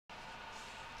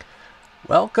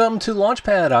Welcome to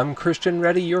Launchpad. I'm Christian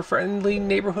Reddy, your friendly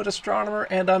neighborhood astronomer,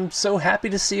 and I'm so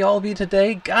happy to see all of you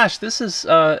today. Gosh, this is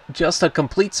just a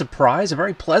complete surprise, a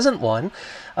very pleasant one,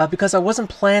 because I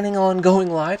wasn't planning on going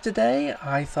live today.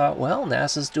 I thought, well,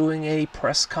 NASA's doing a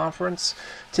press conference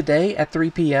today at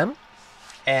 3 p.m.,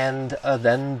 and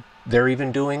then they're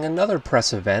even doing another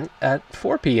press event at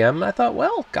 4 p.m. I thought,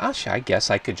 well, gosh, I guess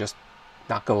I could just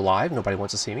not go live. Nobody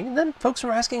wants to see me. And then folks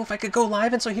were asking if I could go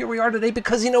live, and so here we are today,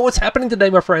 because you know what's happening today,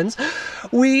 my friends.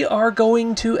 We are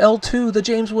going to L2. The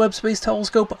James Webb Space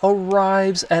Telescope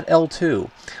arrives at L2.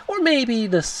 Or maybe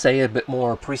to say a bit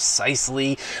more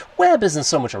precisely, Webb isn't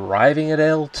so much arriving at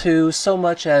L2 so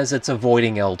much as it's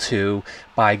avoiding L2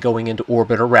 by going into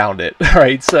orbit around it.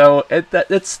 Right? So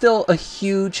it's still a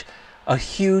huge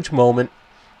moment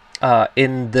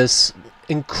in this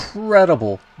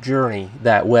incredible journey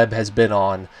that Webb has been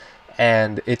on,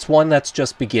 and it's one that's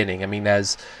just beginning. I mean,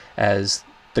 as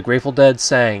the Grateful Dead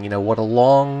sang, you know, what a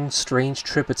long, strange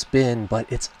trip it's been, but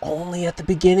it's only at the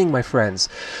beginning, my friends.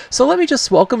 So let me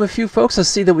just welcome a few folks. I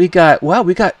see that we got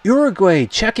Uruguay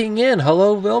checking in.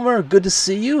 Hello, Wilmer. Good to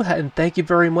see you, and thank you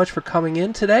very much for coming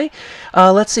in today.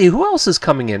 Let's see, who else is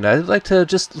coming in? I'd like to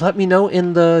just let me know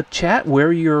in the chat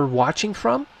where you're watching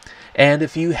from. And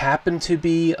if you happen to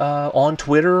be on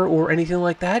Twitter or anything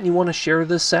like that and you want to share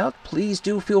this out, please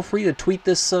do feel free to tweet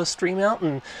this stream out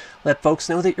and let folks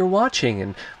know that you're watching.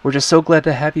 And we're just so glad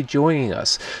to have you joining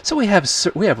us. So we have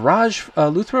Raj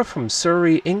Luthra from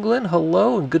Surrey, England.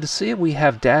 Hello, and good to see you. We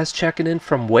have Daz checking in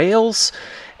from Wales.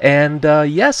 And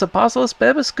yes, Apostolos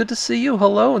Bebis, good to see you.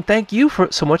 Hello, and thank you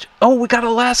for so much. Oh, we got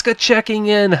Alaska checking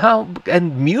in.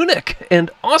 And Munich and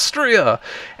Austria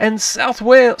and South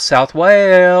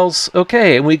Wales.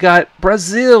 Okay, and we got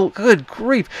Brazil. Good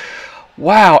grief.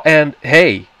 Wow, and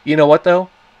hey, you know what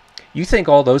though? You think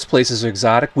all those places are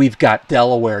exotic? We've got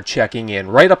Delaware checking in.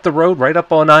 Right up the road, right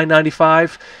up on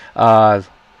I-95.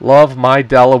 Love my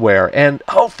Delaware. And,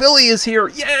 oh, Philly is here.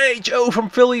 Yay, Joe from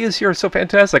Philly is here. So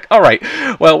fantastic. All right.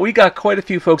 Well, we got quite a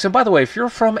few folks. And by the way, if you're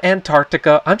from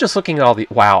Antarctica, I'm just looking at all the...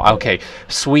 Wow, okay.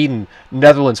 Sweden,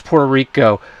 Netherlands, Puerto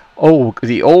Rico. Oh,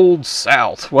 the old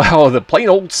South. Wow, the plain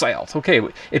old South. Okay,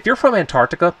 if you're from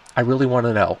Antarctica, I really want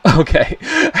to know. Okay.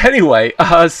 Anyway,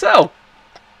 so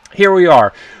here we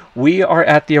are. We are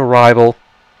at the arrival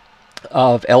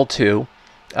of L2.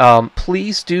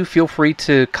 Please do feel free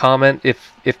to comment if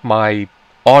my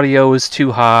audio is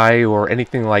too high or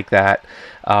anything like that.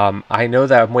 I know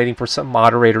that I'm waiting for some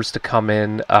moderators to come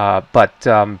in, but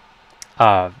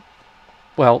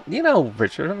well, you know,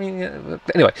 Richard, I mean,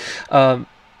 anyway.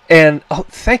 And oh,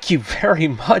 thank you very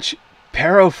much,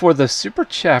 Pero, for the super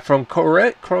chat from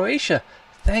Croatia.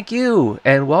 Thank you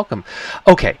and welcome.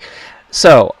 Okay,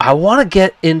 so I want to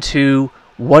get into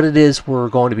what it is we're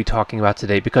going to be talking about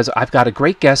today, because I've got a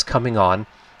great guest coming on,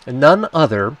 none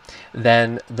other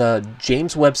than the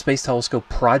James Webb Space Telescope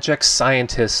Project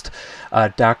Scientist,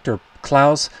 Dr.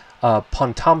 Klaus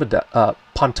Pontoppodin,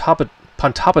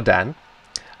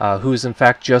 who is in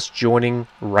fact just joining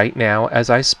right now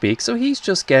as I speak. So he's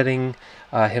just getting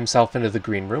himself into the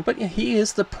green room, but he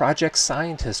is the project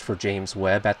scientist for James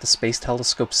Webb at the Space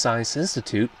Telescope Science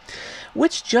Institute,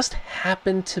 which just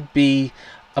happened to be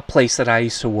a place that I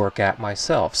used to work at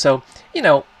myself. So, you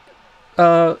know,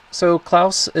 so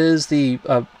Klaus is the,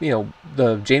 you know,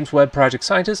 the James Webb Project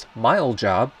Scientist, my old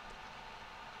job.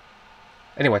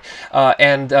 Anyway,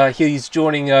 and he's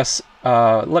joining us.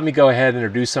 Let me go ahead and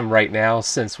introduce him right now,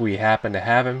 since we happen to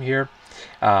have him here.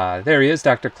 There he is,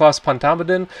 Dr. Klaus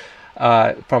Pontoppodin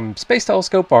from Space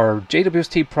Telescope, our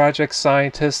JWST Project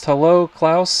Scientist. Hello,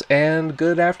 Klaus, and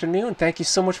good afternoon. Thank you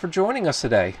so much for joining us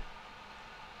today.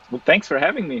 Well, thanks for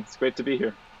having me. It's great to be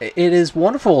here. It is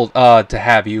wonderful to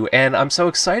have you, and I'm so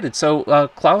excited. So,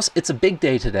 Klaus, it's a big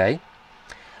day today.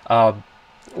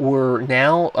 We're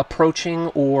now approaching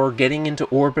or getting into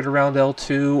orbit around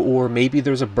L2, or maybe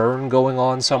there's a burn going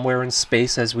on somewhere in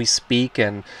space as we speak,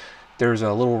 and there's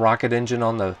a little rocket engine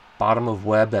on the bottom of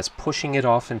Webb that's pushing it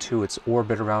off into its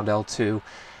orbit around L2.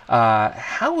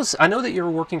 I know that you're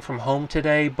working from home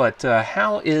today, but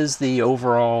how is the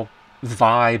overall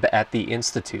vibe at the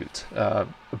Institute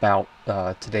about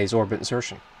today's orbit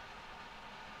insertion?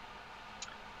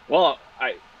 Well,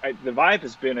 the vibe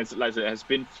has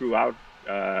been throughout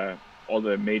all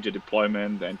the major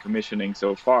deployment and commissioning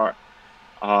so far.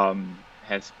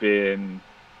 It's been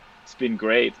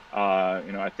great. You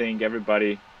know, I think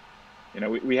everybody, you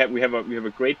know, we have a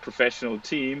great professional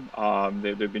team.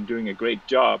 They've been doing a great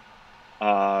job.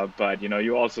 But you know,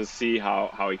 you also see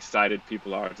how excited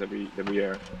people are that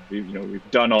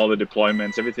we've done all the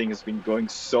deployments. Everything has been going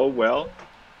so well.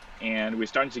 and we're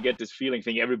starting to get this feeling. I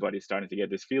think everybody's starting to get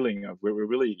this feeling of we're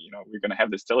really, we're going to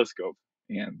have this telescope,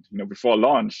 and before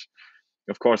launch,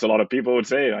 of course, a lot of people would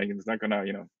say like it's not gonna,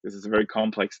 this is a very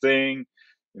complex thing,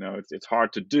 it's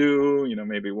hard to do,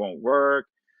 maybe it won't work,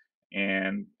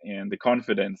 and the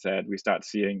confidence that we start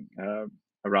seeing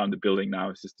around the building now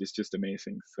is just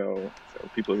amazing. So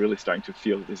people are really starting to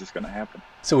feel that this is going to happen.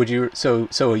 So would you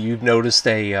so you've noticed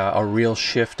a real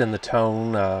shift in the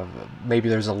tone? Maybe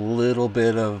there's a little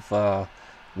bit of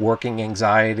working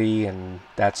anxiety, and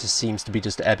that just seems to be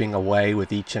just ebbing away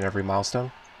with each and every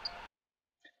milestone.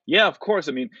 Yeah, of course.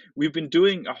 I mean, we've been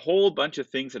doing a whole bunch of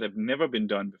things that have never been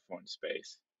done before in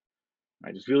space.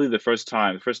 Right? It's really the first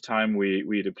time. The first time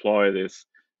we deploy this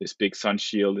big sun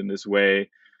shield in this way.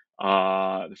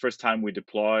 The first time we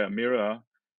deploy a mirror.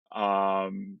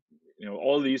 Um,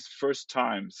 all these first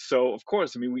times. So of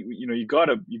course, I mean, you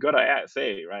gotta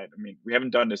say, right. I mean, we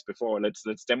haven't done this before. Let's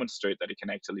demonstrate that it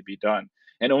can actually be done.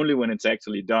 And only when it's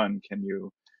actually done can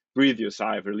you breathe your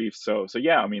sigh of relief. So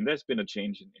yeah. I mean, there's been a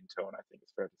change in tone. I think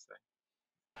it's fair to say.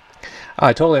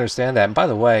 I totally understand that. And by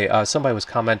the way, somebody was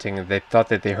commenting they thought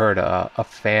that they heard a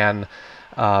fan.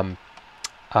 Um,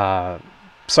 uh,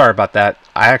 Sorry about that.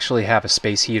 I actually have a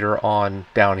space heater on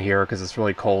down here because it's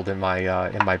really cold in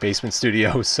my basement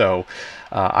studio. So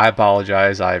I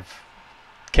apologize. I've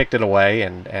kicked it away,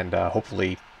 and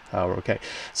hopefully we're okay.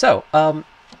 So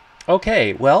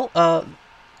okay, well,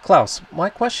 Klaus, my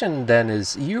question then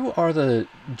is: you are the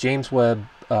James Webb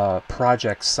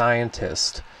Project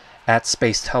Scientist at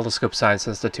Space Telescope Science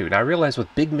Institute. And I realize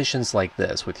with big missions like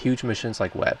this, with huge missions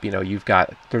like Webb,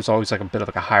 there's always like a bit of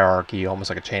like a hierarchy,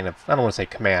 almost like a chain of, I don't want to say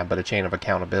command, but a chain of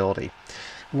accountability.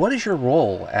 What is your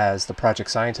role as the project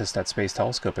scientist at Space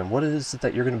Telescope, and what is it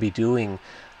that you're going to be doing,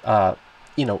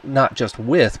 not just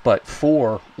with, but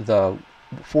for the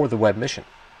Webb mission?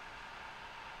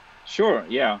 Sure.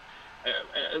 Yeah.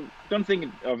 Don't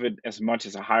think of it as much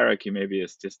as a hierarchy. Maybe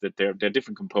it's just that there are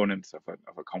different components of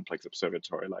a complex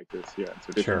observatory like this here, and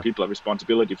so different Sure. people have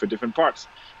responsibility for different parts.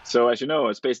 So as you know,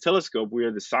 at Space Telescope, we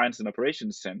are the science and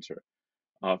operations center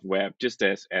of Webb, just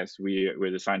as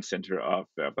we're the science center of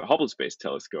the Hubble Space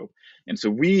Telescope. And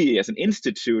so we, as an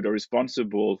institute, are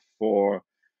responsible for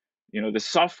the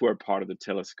software part of the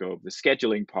telescope, the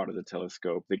scheduling part of the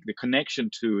telescope, the connection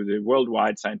to the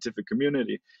worldwide scientific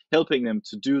community, helping them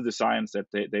to do the science that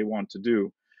they want to do.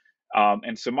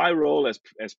 And so my role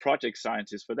as project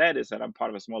scientist for that is that I'm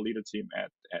part of a small leader team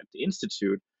at the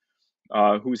institute,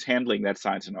 who's handling that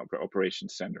science and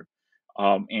operations center.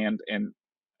 And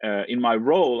in my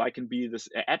role, I can be this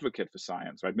advocate for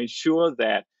science, right? Make sure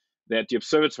that the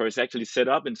observatory is actually set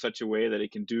up in such a way that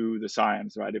it can do the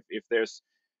science, right? If there's,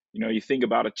 you think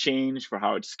about a change for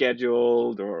how it's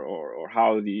scheduled, or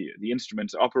how the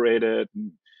instruments operated,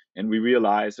 and we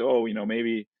realize, oh,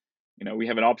 maybe, we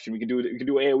have an option. We can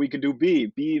do A, or we can do B.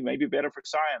 B may be better for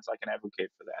science. I can advocate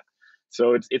for that.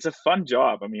 So it's a fun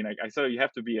job. I mean, I thought you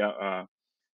have to be a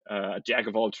jack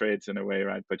of all trades in a way,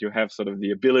 right? But you have sort of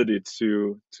the ability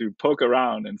to poke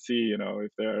around and see,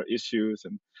 if there are issues,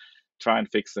 and try and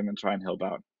fix them and try and help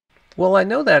out. Well, I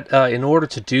know that in order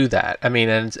to do that, I mean,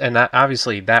 and that,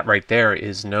 obviously that right there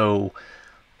is no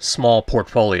small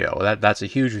portfolio. That's a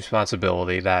huge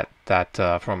responsibility. That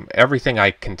from everything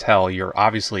I can tell, you're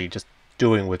obviously just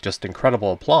doing with just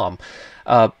incredible aplomb.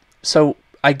 So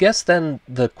I guess then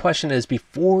the question is,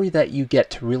 before that you get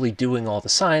to really doing all the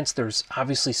science, there's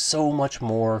obviously so much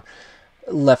more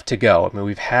left to go. I mean,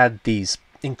 we've had these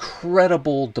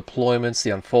incredible deployments, the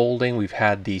unfolding. We've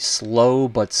had the slow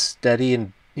but steady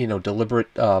and deliberate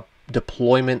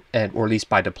deployment, and or at least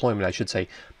by deployment, I should say,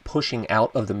 pushing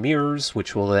out of the mirrors,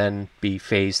 which will then be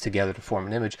phased together to form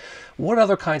an image. What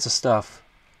other kinds of stuff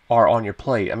are on your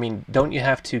plate? I mean, don't you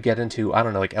have to get into, I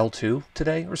don't know, like L2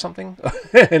 today or something?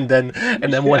 and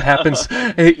then what happens?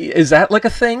 Is that like a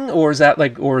thing, or is that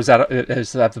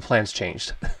the plans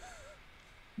changed?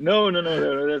 No, no, no,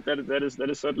 no, no, that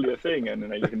is certainly a thing, and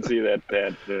you can see that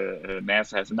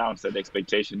NASA has announced that the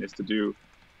expectation is to do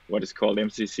what is called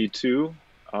MCC2,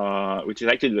 which is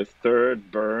actually the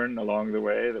third burn along the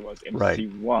way. There was Right.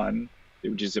 MCC1,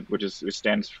 which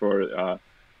stands for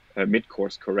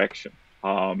mid-course correction.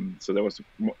 So there was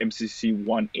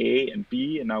MCC1A and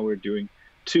B, and now we're doing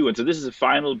two. And so this is a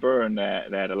final burn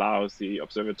that allows the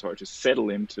observatory to settle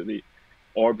into the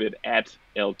orbit at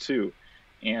L2.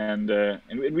 And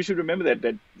we should remember that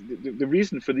the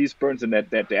reason for these burns, and that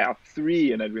there are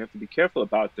three, and that we have to be careful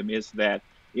about them, is that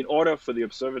in order for the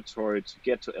observatory to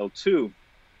get to L2,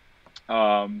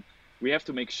 we have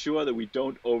to make sure that we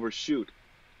don't overshoot.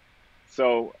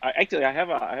 So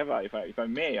if I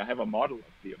may, I have a model of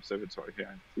the observatory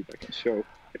here. See if I can show.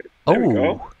 There we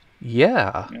go. Oh,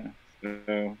 Yeah. Yeah.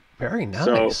 So, Very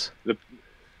so nice. the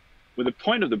well, the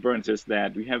point of the burns is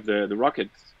that we have the rocket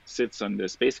sits on the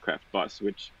spacecraft bus,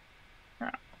 which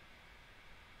ah,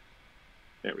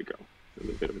 there we go. A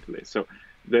little bit of a delay. So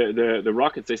the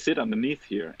rockets, they sit underneath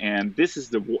here, and this is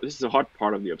the hot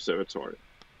part of the observatory,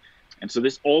 and so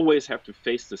this always have to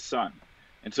face the sun,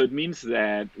 and so it means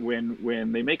that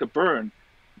when they make a burn,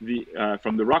 the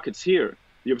from the rockets here,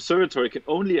 the observatory can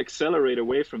only accelerate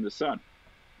away from the sun.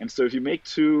 And so if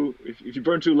you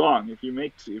burn too long, if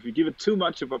you give it too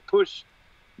much of a push,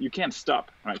 you can't stop,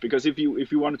 right? Because if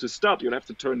you wanted to stop, you'd have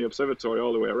to turn the observatory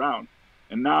all the way around,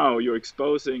 and now you're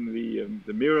exposing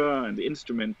the mirror and the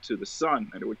instrument to the sun,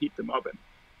 and it would heat them up, and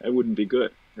it wouldn't be good.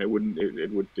 It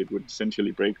would essentially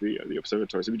break the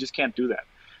observatory. So we just can't do that.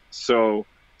 So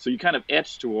you kind of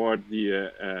edge toward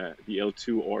the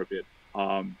L2 orbit,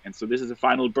 and so this is a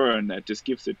final burn that just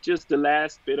gives it just the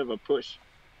last bit of a push,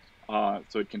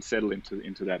 so it can settle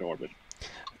into that orbit.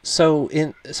 So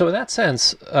in that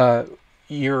sense,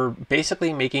 you're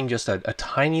basically making just a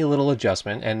tiny little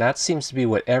adjustment, and that seems to be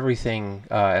what everything.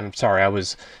 And I'm sorry, I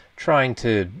was trying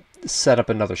to set up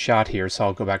another shot here, so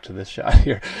I'll go back to this shot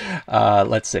here.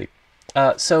 Let's see.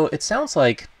 So it sounds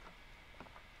like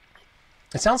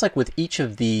with each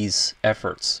of these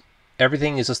efforts,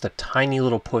 everything is just a tiny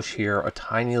little push here, a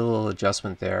tiny little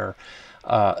adjustment there.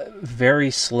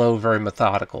 Very slow, very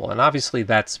methodical. And obviously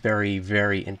that's very,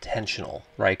 very intentional,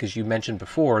 right? Because you mentioned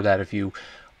before that if you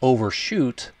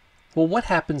overshoot, well, what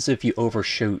happens if you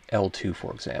overshoot L2,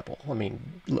 for example? I mean,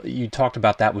 you talked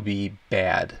about that would be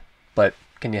bad, but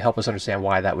can you help us understand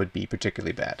why that would be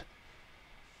particularly bad?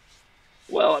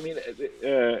 Well, I mean,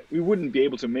 we wouldn't be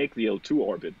able to make the L2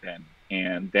 orbit then,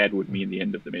 and that would mean the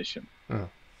end of the mission. Mm.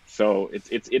 So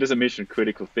it is a mission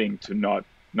critical thing to not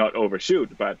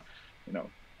overshoot, but you know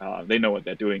they know what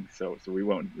they're doing, so we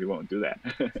won't do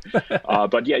that.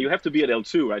 But yeah, you have to be at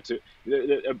L2, right? So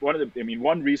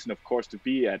one reason, of course, to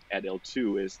be at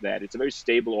L2 is that it's a very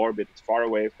stable orbit. It's far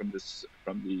away from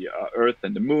the Earth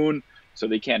and the Moon, so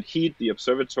they can't heat the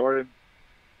observatory,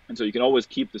 and so you can always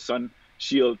keep the sun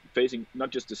shield facing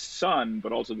not just the sun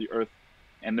but also the Earth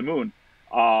and the Moon.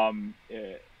 Um, uh,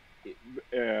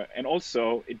 and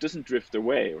also it doesn't drift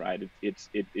away, right?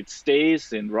 It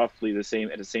stays in roughly the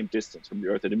same distance from the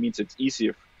Earth, and it means it's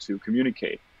easier to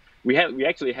communicate. We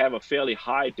actually have a fairly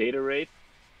high data rate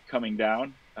coming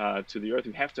down to the Earth.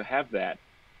 We have to have that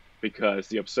because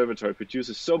the observatory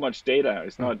produces so much data.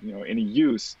 It's Mm. not any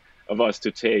use of us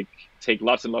to take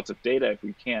lots and lots of data if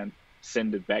we can't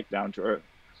send it back down to Earth.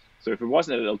 So if it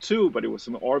wasn't at L2, but it was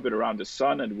some orbit around the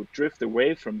sun and it would drift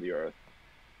away from the Earth,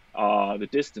 the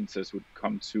distances would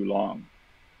come too long,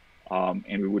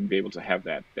 and we wouldn't be able to have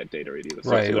that data rate either.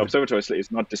 So Right. It the would. observatory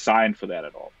is not designed for that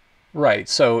at all. Right.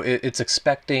 So it's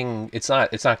expecting it's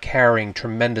not carrying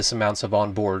tremendous amounts of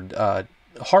onboard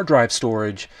hard drive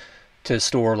storage to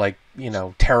store like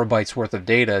terabytes worth of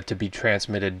data to be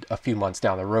transmitted a few months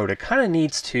down the road. It kind of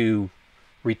needs to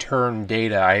return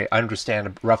data. I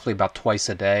understand roughly about twice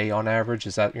a day on average.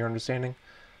 Is that your understanding?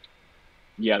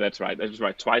 Yeah, that's right. That's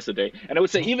right. Twice a day. And I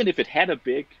would say even if it had a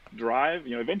big drive,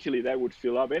 eventually that would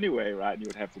fill up anyway, right? And you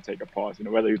would have to take a pause.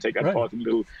 Whether you take a Right. pause in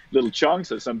little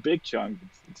chunks or some big chunk,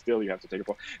 still you have to take a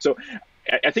pause. So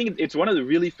I think it's one of the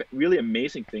really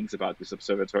amazing things about this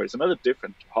observatory. It's another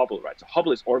different to Hubble, right? So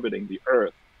Hubble is orbiting the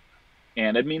Earth,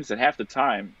 and that means that half the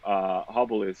time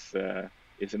Hubble is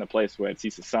in a place where it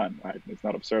sees the sun, right? It's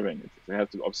not observing. It has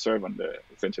to observe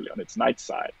essentially on its night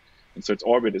side, and so its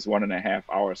orbit is 1.5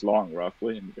 hours long,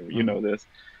 roughly. And you Mm. know this,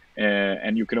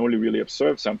 and you can only really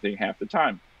observe something half the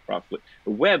time, roughly.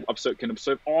 The Webb can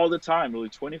observe all the time, really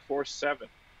 24/7,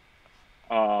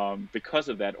 because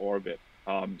of that orbit.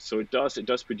 So it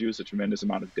does produce a tremendous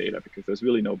amount of data because there's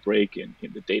really no break in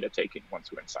the data taking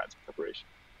once we're in science preparation.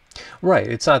 Right.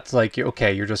 It's not like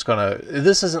you're just gonna.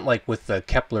 This isn't like with the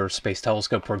Kepler Space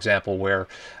Telescope, for example, where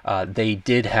they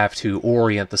did have to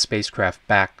orient the spacecraft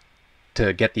back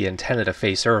to get the antenna to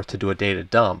face Earth to do a data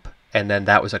dump, and then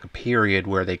that was like a period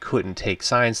where they couldn't take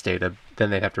science data. Then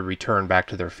they'd have to return back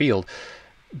to their field.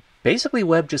 Basically,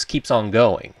 Webb just keeps on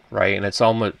going, right? And it's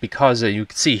almost because you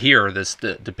can see here this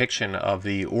depiction of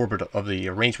the orbit of the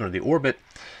arrangement of the orbit.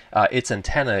 Its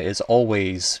antenna is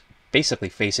always basically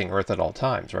facing Earth at all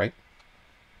times, right?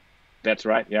 That's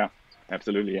right. Yeah,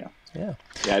 absolutely. Yeah. Yeah.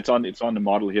 Yeah, it's on the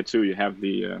model here too. You have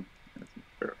the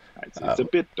it's a Uh,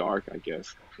 bit dark, I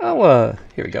guess.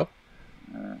 Here we go.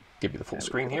 Uh, Give you the full there we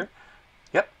screen go. here.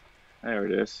 Yep. There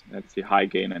it is. That's the high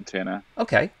gain antenna,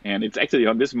 Okay. and it's actually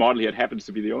on this model here. It happens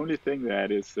to be the only thing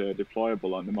that is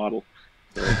deployable on the model,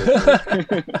 so it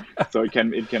doesn't so it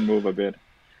can move a bit.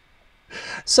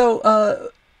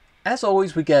 So, As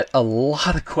always, we get a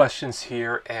lot of questions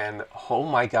here, and oh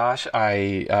my gosh,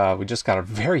 we just got a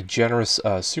very generous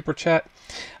super chat.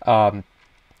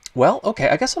 Well, okay,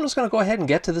 I guess I'm just going to go ahead and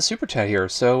get to the super chat here.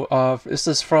 So this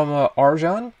is from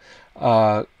Arjan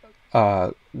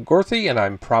Gorthy, and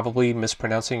I'm probably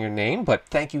mispronouncing your name, but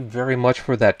thank you very much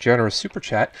for that generous super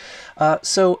chat.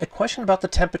 So a question about the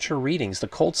temperature readings. The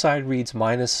cold side reads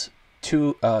minus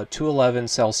 211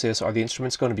 Celsius. Are the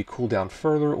instruments going to be cooled down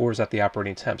further, or is that the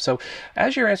operating temp? So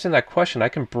as you're answering that question, I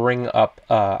can bring up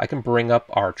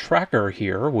our tracker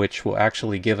here, which will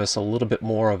actually give us a little bit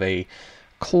more of a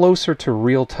closer to a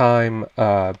real-time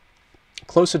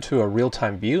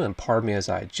view. And pardon me as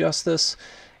I adjust this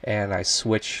and I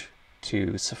switch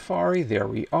to Safari. There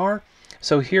we are.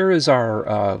 So here is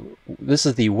our this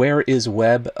is the Where is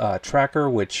Webb tracker,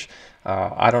 which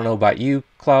I don't know about you,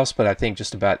 Klaus, but I think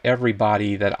just about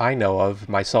everybody that I know of,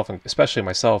 myself, and especially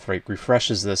myself, right,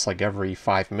 refreshes this like every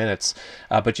 5 minutes.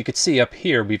 But you can see up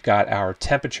here we've got our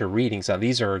temperature readings. Now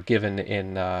these are given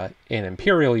in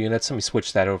imperial units. Let me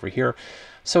switch that over here.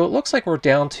 So it looks like we're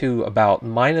down to about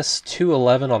minus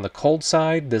 211 on the cold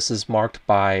side. This is marked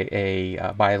by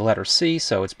a letter C,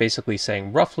 so it's basically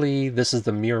saying roughly this is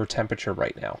the mirror temperature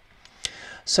right now.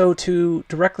 So to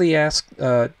directly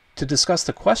to discuss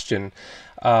the question,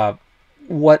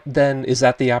 what then, is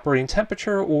that the operating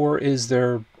temperature, or is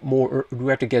there more, or do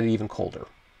we have to get it even colder?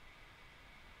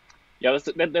 Yeah,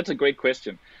 that's a great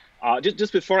question.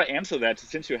 Just before I answer that,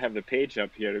 since you have the page up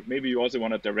here, maybe you also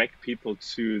want to direct people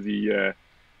to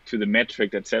the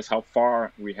metric that says how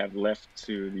far we have left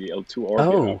to the L2 orbit.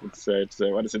 Oh. It's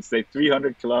what does it say?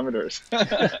 300 kilometers.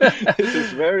 This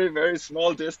is very, very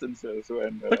small distances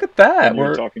when look at that.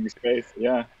 We're talking space.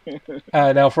 Yeah.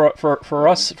 Now for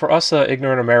us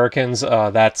ignorant Americans,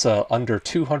 that's under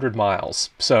 200 miles.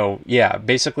 So yeah,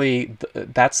 basically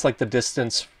that's like the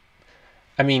distance.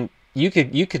 I mean, you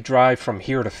could drive from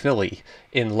here to Philly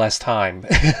in less time,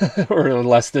 or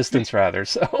less distance rather.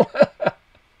 So.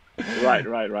 Right.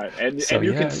 And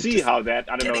you can see how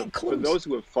that, I don't know, close. For those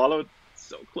who have followed,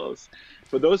 so close.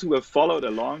 For those who have followed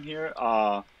along here,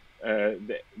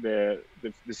 the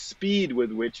speed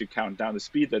with which you count down, the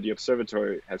speed that the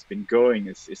observatory has been going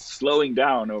is slowing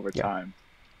down over time.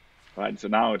 Right, so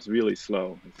now it's really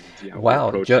slow.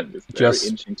 Wow, just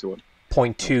inching to it.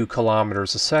 0.2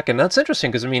 kilometers a second. That's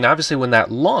interesting because, I mean, obviously when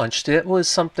that launched, it was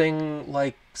something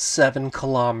like 7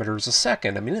 kilometers a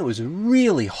second. I mean, it was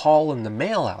really hauling the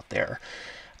mail out there.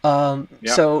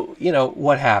 So, you know,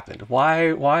 what happened?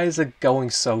 Why is it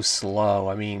going so slow?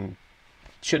 I mean,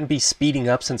 shouldn't be speeding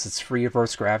up since it's free of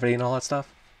Earth's gravity and all that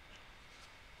stuff?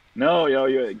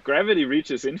 No, gravity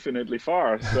reaches infinitely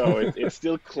far, so it's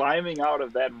still climbing out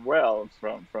of that well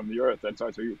from the Earth. That's why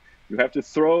you have to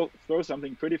throw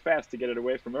something pretty fast to get it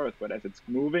away from Earth, but as it's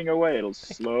moving away, it'll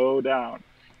slow down.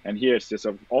 And here it's just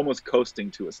almost coasting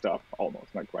to a stop,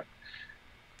 almost, not quite.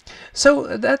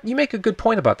 So that you make a good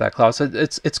point about that, Klaus.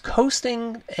 It's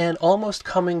coasting and almost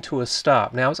coming to a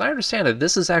stop. Now, as I understand it,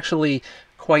 this is actually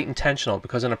quite intentional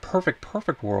because in a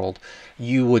perfect world,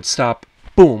 you would stop,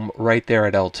 boom, right there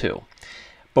at L2.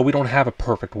 But we don't have a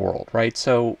perfect world, right?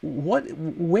 So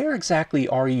where exactly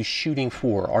are you shooting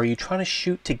for? Are you trying to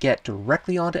shoot to get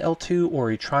directly onto L2, or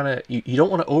are you trying to, you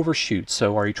don't want to overshoot,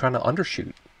 so are you trying to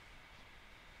undershoot?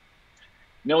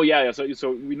 No, yeah.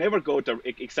 So we never go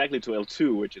exactly to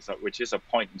L2, which is a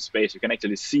point in space. You can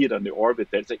actually see it on the orbit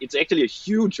there. It's actually a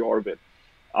huge orbit.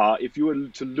 If you were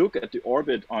to look at the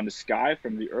orbit on the sky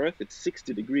from the Earth, it's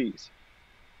 60 degrees.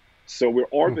 So we're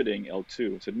orbiting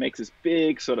L2, so it makes this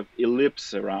big sort of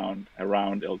ellipse around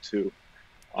L2,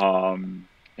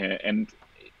 and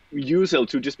we use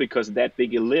L2 just because that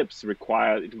big ellipse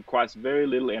requires very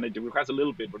little energy. It requires a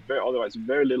little bit, but otherwise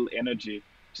very little energy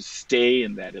to stay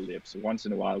in that ellipse. So once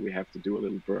in a while, we have to do a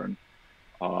little burn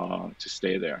to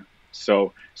stay there.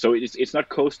 So it's not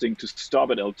coasting to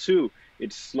stop at L2.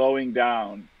 It's slowing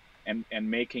down and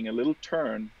making a little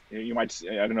turn. You might,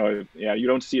 I don't know, you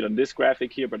don't see it on this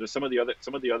graphic here, but there's some of the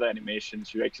other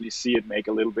animations, you actually see it make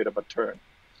a little bit of a turn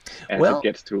as it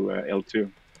gets to L2.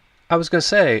 I was gonna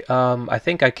say, I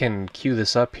think I can cue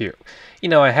this up here. You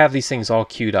know, I have these things all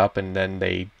queued up, and then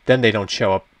they don't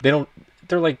show up. They're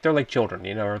like children,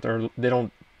 you know, or they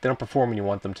don't perform when you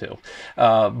want them to.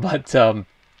 Let's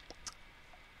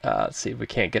see if we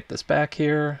can't get this back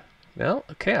here. No,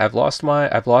 okay, I've lost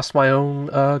my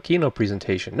own keynote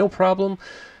presentation. No problem.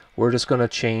 We're just gonna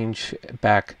change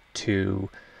back to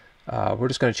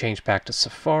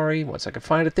Safari once I can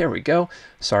find it. There we go.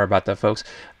 Sorry about that, folks.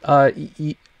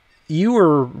 You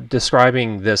were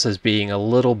describing this as being a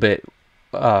little bit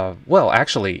well,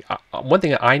 actually, one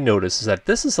thing I noticed is that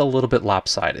this is a little bit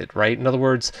lopsided, right? In other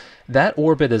words, that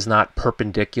orbit is not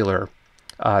perpendicular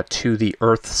to the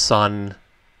Sun-Earth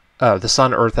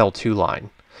L2 line.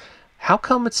 How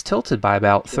come it's tilted by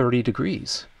about 30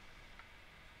 degrees?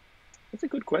 That's a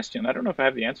good question. I don't know if I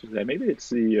have the answer to that. Maybe it's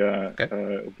the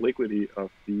Okay. obliquity of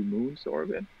the moon's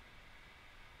orbit,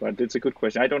 but it's a good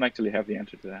question. I don't actually have the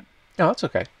answer to that. No, that's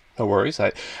okay. No worries.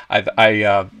 Hey,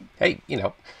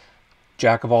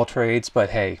 jack of all trades,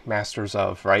 but hey, masters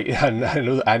of, right?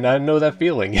 I know that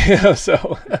feeling,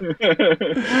 so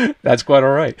that's quite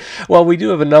all right. Well, we do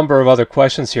have a number of other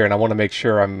questions here, and I want to make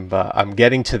sure I'm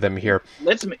getting to them here.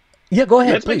 Let's Yeah, go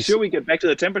ahead, let's make please. sure we get back to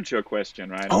the temperature question,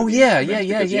 right? Oh Or the yeah, yeah, instruments,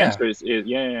 yeah, because the yeah. answer is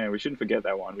yeah, we shouldn't forget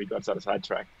that one. We got sort of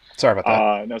sidetracked. Sorry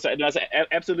about that.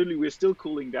 Absolutely, we're still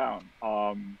cooling down,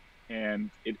 and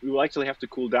we will actually have to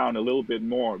cool down a little bit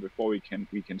more before we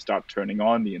can start turning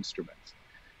on the instruments.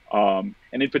 And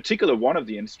in particular, one of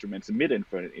the instruments, the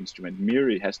mid-infrared instrument,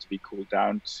 MIRI, has to be cooled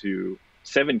down to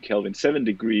 7 Kelvin, 7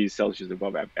 degrees Celsius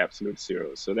above absolute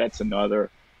zero. So that's another,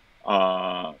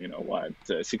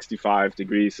 65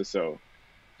 degrees or so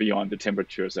beyond the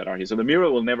temperatures that are here. So the mirror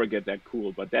will never get that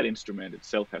cool, but that instrument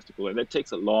itself has to cool. And that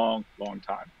takes a long, long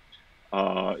time.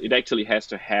 It actually has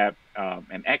to have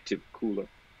an active cooler.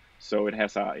 So it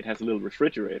has a little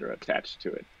refrigerator attached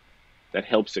to it that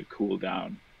helps it cool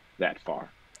down that far.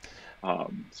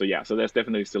 So there's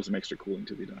definitely still some extra cooling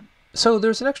to be done. So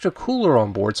there's an extra cooler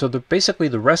on board. So basically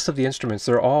the rest of the instruments,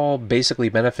 they're all basically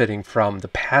benefiting from the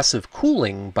passive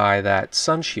cooling by that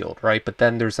sun shield, right? But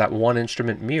then there's that one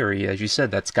instrument, MIRI, as you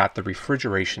said, that's got the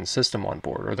refrigeration system on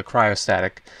board, or the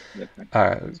cryostatic, That's right.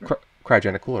 uh, That's right. cry-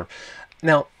 cryogenic cooler.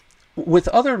 Now, with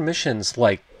other missions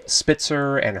like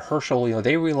Spitzer and Herschel,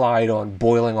 they relied on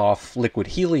boiling off liquid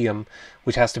helium,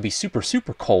 which has to be super,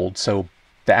 super cold. So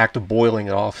the act of boiling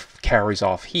it off carries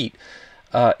off heat.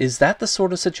 Is that the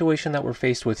sort of situation that we're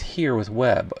faced with here with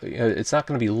Webb? It's not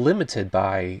going to be limited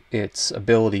by its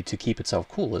ability to keep itself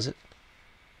cool, is it?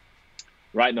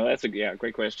 Right. No, that's a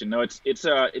great question. No,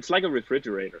 it's like a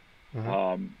refrigerator.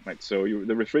 Hmm. Right. So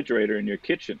the refrigerator in your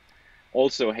kitchen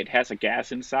also it has a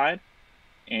gas inside,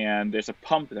 and there's a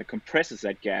pump that compresses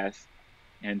that gas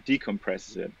and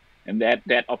decompresses it. And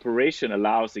that operation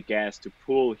allows the gas to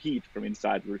pull heat from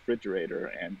inside the refrigerator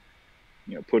and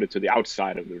put it to the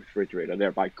outside of the refrigerator,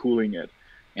 thereby cooling it.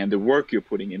 And the work you're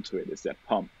putting into it is that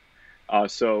pump.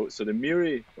 So the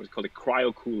MIRI, what's called a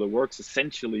cryo cooler, works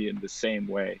essentially in the same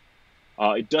way.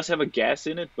 It does have a gas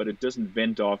in it, but it doesn't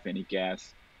vent off any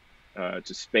gas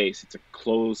to space. It's a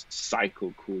closed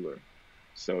cycle cooler.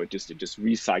 So it just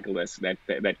recycles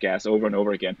that gas over and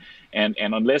over again. And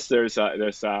unless there's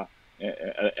an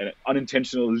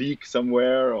unintentional leak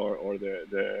somewhere, or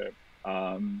the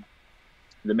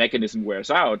mechanism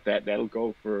wears out, that'll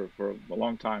go for a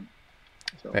long time.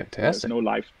 So there's Fantastic. no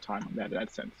lifetime in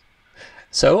that sense.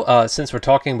 So, since we're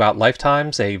talking about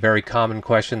lifetimes, a very common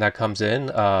question that comes in,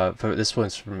 for this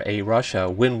one's from A Rush,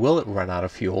 when will it run out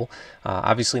of fuel?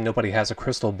 Obviously, nobody has a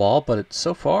crystal ball, but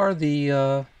so far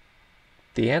the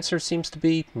answer seems to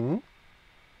be,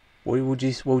 what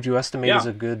would you estimate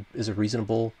Yeah. is a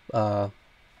reasonable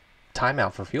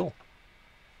timeout for fuel?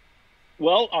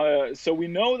 Well, so we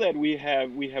know that we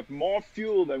have more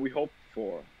fuel than we hoped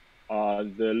for.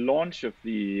 The launch of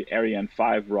the Ariane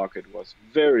 5 rocket was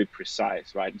very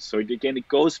precise, right? And so again, it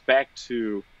goes back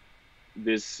to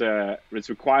this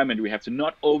requirement we have to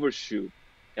not overshoot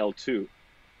L2.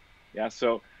 Yeah.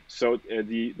 So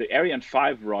the Ariane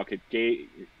 5 rocket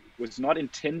was not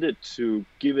intended to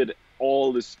give it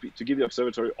all the speed, to give the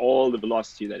observatory all the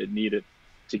velocity that it needed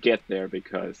to get there,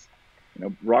 because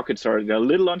rockets they're a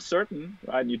little uncertain,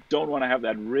 right? You don't want to have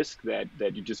that risk that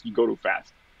you go too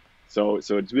fast. So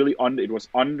it's really it was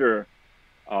under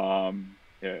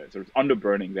sort of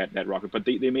underburning that rocket, but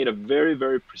they made a very,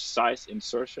 very precise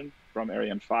insertion from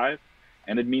Ariane 5,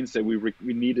 and it means that we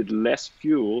needed less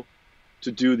fuel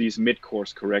to do these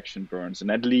mid-course correction burns, and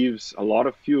that leaves a lot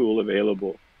of fuel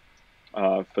available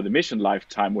for the mission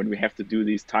lifetime when we have to do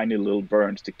these tiny little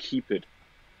burns to keep it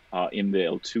in the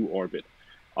L2 orbit.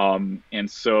 And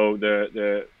so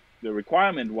the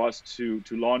requirement was to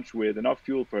launch with enough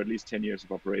fuel for at least 10 years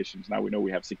of operations. Now we know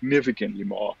we have significantly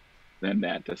more than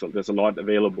that. There's a lot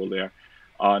available there.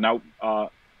 Now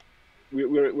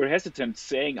we're hesitant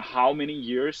saying how many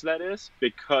years that is,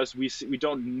 because we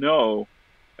don't know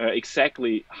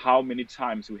exactly how many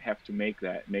times we have to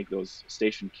make those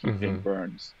station keeping Hmm.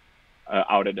 burns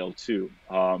out at L2.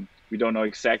 We don't know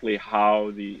exactly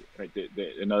how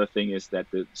another thing is that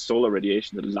the solar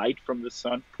radiation, the light from the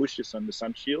sun, pushes on the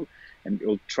sun shield, and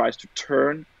it tries to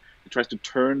turn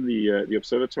the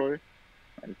observatory.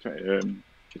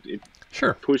 It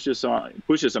Sure. pushes on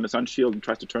the sun shield and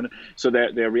tries to turn it. So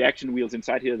there are reaction wheels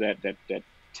inside here that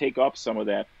take up some of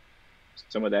that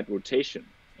rotation,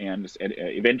 and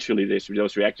eventually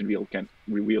those reaction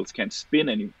wheels can't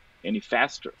spin any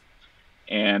faster.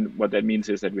 And what that means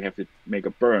is that we have to make a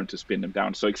burn to spin them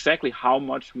down. So exactly how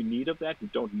much we need of that, we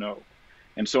don't know.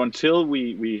 And so until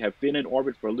we have been in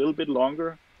orbit for a little bit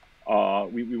longer,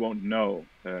 we won't know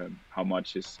how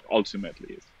much is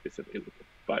ultimately is available.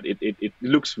 But it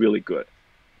looks really good,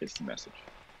 is the message.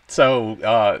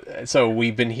 So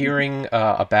we've been hearing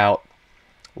about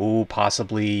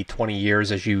possibly 20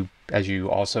 years, as you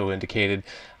also indicated.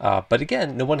 But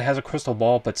again, no one has a crystal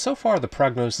ball. But so far, the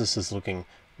prognosis is looking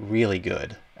really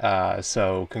good.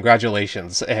 So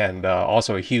congratulations, and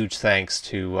also a huge thanks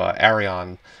to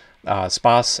Ariane,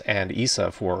 Spas, and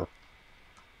ESA for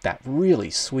that really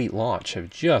sweet launch. It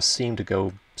just seemed to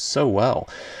go so well.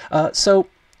 So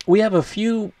we have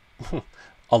a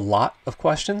lot of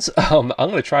questions. I'm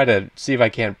going to try to see if I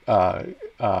can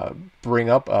bring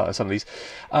up some of these.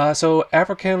 So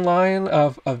African Lion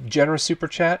of generous super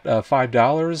chat,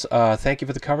 $5. Thank you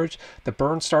for the coverage. The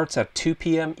burn starts at 2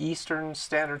 p.m. Eastern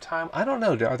Standard Time. I don't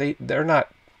know. They're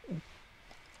not.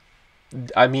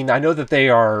 I mean, I know that they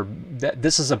are.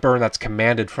 This is a burn that's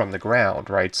commanded from the ground,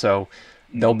 right? So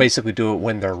they'll basically do it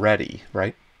when they're ready,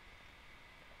 right?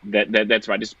 That's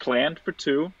right. It's planned for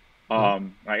 2.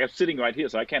 I'm sitting right here,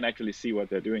 so I can't actually see what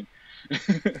they're doing.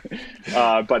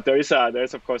 But there's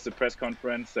of course the press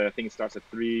conference. I think it starts at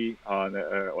 3,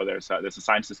 or there's a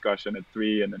science discussion at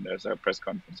 3, and then there's a press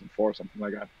conference at 4, something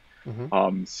like that.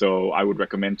 So I would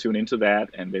recommend tune into that,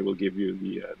 and they will give you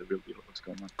the real deal of what's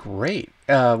going on. Great.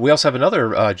 We also have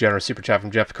another generous super chat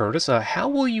from Jeff Curtis. How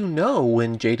will you know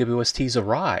when JWST's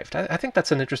arrived? I think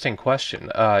that's an interesting question.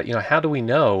 How do we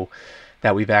know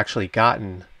that we've actually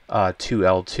gotten to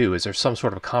L2? Is there some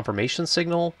sort of confirmation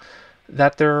signal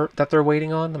that they're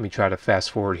waiting on? Let me try to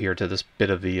fast forward here to this bit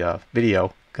of the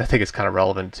video. I think it's kind of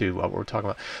relevant to what we're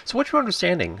talking about. So what's your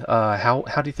understanding? How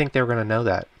do you think they're going to know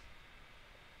that?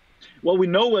 Well, we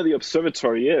know where the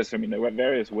observatory is. I mean, there are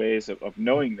various ways of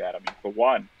knowing that. I mean, for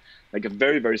one, like a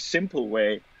very, very simple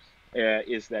way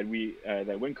is that we're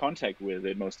in contact with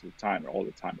it most of the time, or all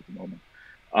the time at the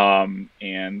moment,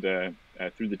 and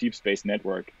through the deep space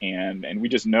network. And we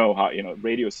just know how,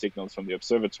 radio signals from the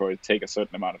observatory take a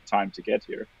certain amount of time to get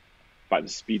here by the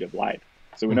speed of light.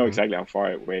 So we know exactly how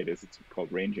far away it is. It's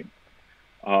called ranging.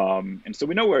 And so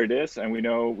we know where it is, and we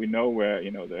know where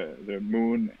the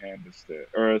moon and the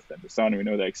Earth and the sun. We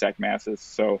know the exact masses.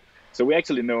 So we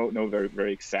actually know very,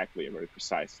 very exactly, very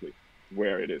precisely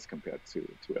where it is compared to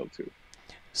L2.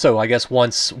 So I guess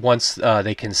once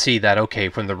they can see that, okay,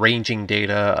 from the ranging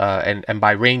data, and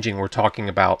by ranging we're talking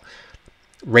about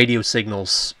radio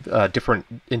signals, different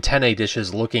antennae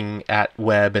dishes looking at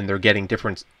Webb, and they're getting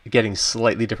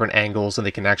slightly different angles, and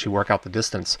they can actually work out the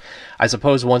distance. I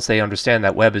suppose once they understand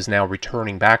that Webb is now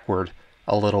returning backward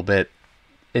a little bit,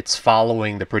 it's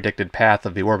following the predicted path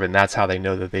of the orbit, and that's how they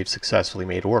know that they've successfully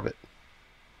made orbit.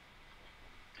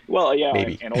 Well, yeah,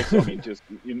 maybe. And also, I mean, just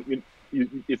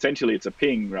essentially it's a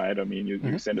ping, right? I mean,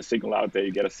 you send a signal out there,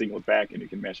 you get a signal back, and you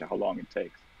can measure how long it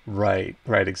takes. Right,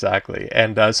 exactly.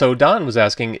 And so Don was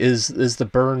asking, is the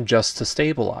burn just to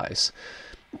stabilize?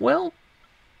 Well,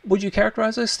 would you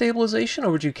characterize it as stabilization,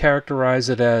 or would you characterize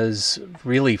it as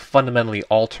really fundamentally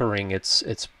altering its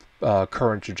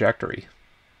current trajectory?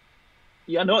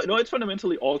 Yeah, no, it's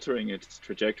fundamentally altering its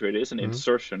trajectory. It is an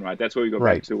insertion, right? That's where we go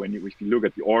back to if you look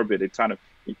at the orbit. It kind of,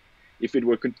 if it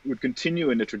would continue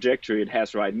in the trajectory it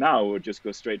has right now, it would just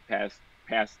go straight past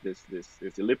this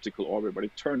elliptical orbit, but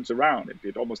it turns around.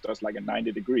 It almost does like a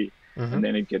 90-degree, and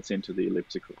then it gets into the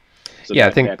elliptical. So I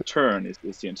think that turn is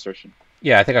the insertion.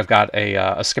 Yeah, I think I've got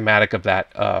a schematic of that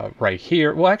right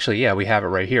here. Well, actually, yeah, we have it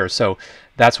right here. So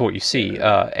that's what you see.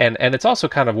 And it's also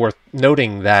kind of worth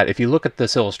noting that if you look at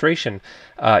this illustration,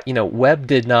 Webb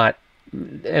did not,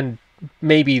 and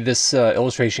maybe this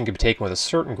illustration can be taken with a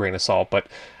certain grain of salt, but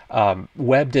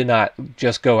Webb did not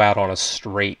just go out on a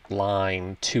straight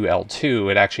line to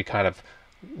L2. It actually kind of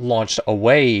launched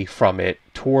away from it,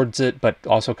 towards it, but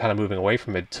also kind of moving away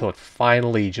from it until it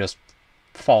finally just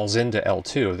falls into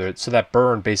L2. So that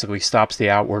burn basically stops the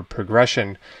outward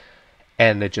progression,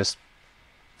 and it just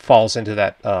falls into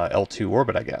that L2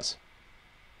 orbit, I guess.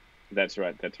 That's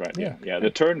right. Yeah. The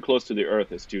turn close to the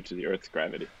Earth is due to the Earth's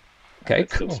gravity. Okay,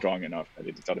 it's cool. Still strong enough that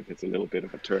it's a little bit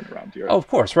of a turn around the Earth. Oh, of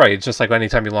course, right. It's just like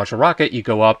anytime you launch a rocket, you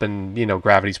go up and,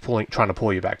 gravity's trying to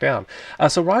pull you back down.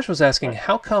 So Raj was asking,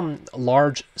 how come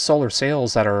large solar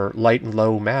sails that are light and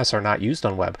low mass are not used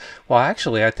on Webb? Well,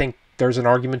 actually, I think there's an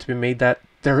argument to be made that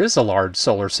there is a large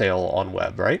solar sail on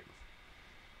Webb, right?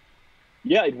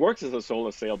 Yeah, it works as a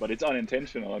solar sail, but it's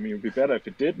unintentional. I mean, it'd be better if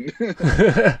it didn't.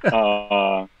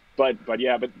 uh, but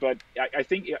I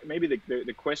think maybe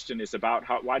the question is about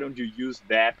why don't you use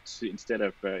that instead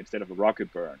of a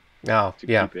rocket burn Oh, to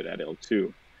yeah. keep it at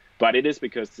L2? But it is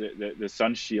because the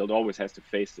sun shield always has to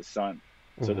face the sun,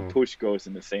 so the Hmm. push goes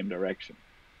in the same direction,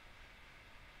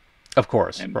 Of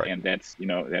course, and right. and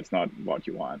that's not what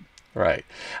you want. Right.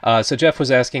 So Jeff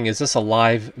was asking, is this a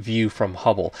live view from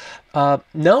Hubble?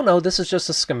 No, no, this is just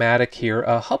a schematic here.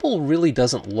 Hubble really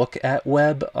doesn't look at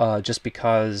Webb just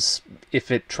because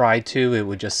if it tried to, it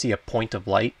would just see a point of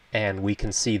light, and we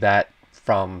can see that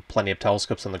from plenty of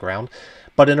telescopes on the ground.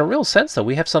 But in a real sense, though,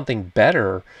 we have something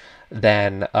better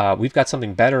than we've got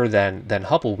something better than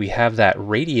Hubble. We have that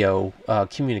radio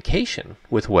communication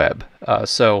with Webb.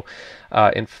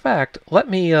 In fact, let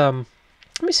me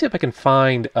see if I can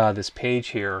find this page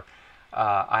here.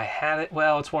 I had it.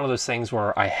 Well, it's one of those things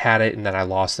where I had it and then I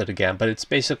lost it again. But it's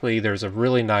basically there's a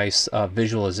really nice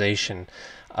visualization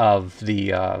of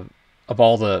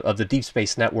the Deep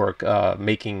Space Network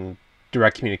making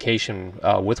direct communication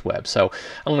with Webb. So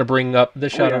I'm going to bring up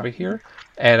this Oh shot yeah, over yeah. here,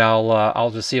 and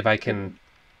I'll just see if I Take a can look.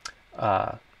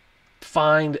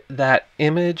 find that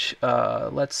image.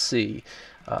 Let's see,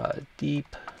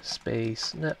 Deep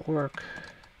Space Network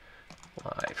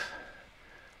live.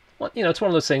 Well, it's one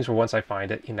of those things where once I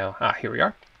find it, here we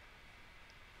are.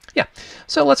 Yeah.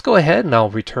 So let's go ahead and I'll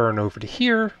return over to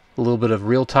here. A little bit of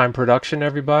real-time production,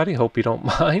 everybody. Hope you don't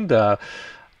mind.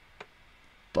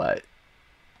 But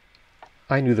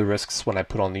I knew the risks when I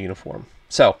put on the uniform.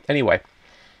 So anyway,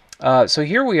 so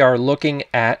here we are looking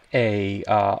at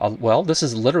well, this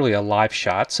is literally a live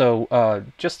shot. So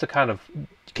just to kind of,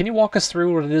 can you walk us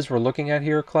through what it is we're looking at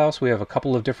here, Klaus? We have a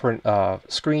couple of different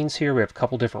screens here. We have a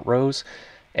couple different rows,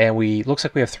 and looks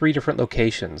like we have three different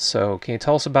locations. So can you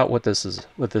tell us about what this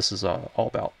is all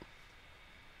about?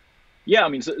 Yeah, I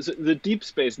mean, so the Deep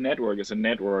Space Network is a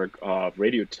network of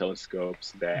radio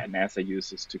telescopes that NASA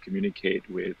uses to communicate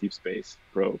with deep space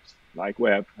probes like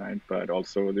Webb, right? But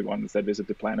also the ones that visit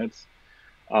the planets.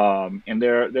 And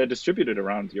they're distributed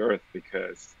around the Earth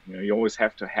because you always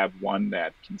have to have one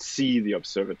that can see the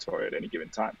observatory at any given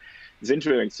time. It's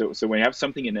interesting. So when you have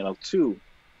something in L2,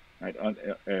 right,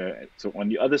 so on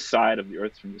the other side of the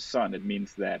Earth from the sun, it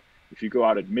means that if you go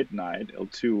out at midnight,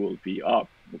 L2 will be up,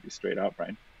 will be straight up,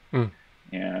 right? Hmm.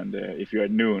 And if you're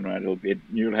at noon, right,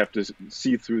 you'll have to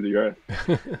see through the Earth.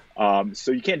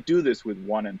 So you can't do this with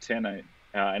one antenna.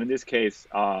 And in this case,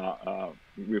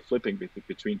 we're flipping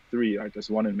between three. Right? There's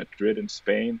one in Madrid in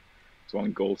Spain, there's one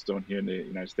in Goldstone here in the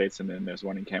United States, and then there's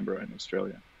one in Canberra in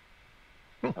Australia.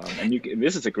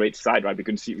 This is a great site, right?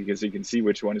 Because you can see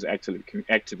which one is actively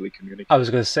I was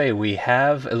communicating. going to say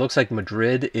it looks like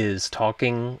Madrid is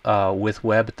talking with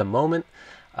Webb at the moment.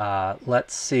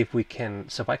 Let's see if we can.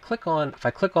 So if I click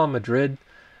on Madrid,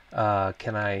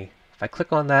 if I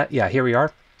click on that, yeah, here we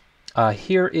are.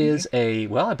 Here Hmm. is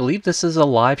well, I believe this is a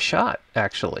live shot,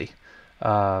 actually.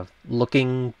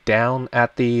 Looking down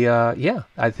at yeah,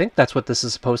 I think that's what this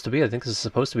is supposed to be. I think this is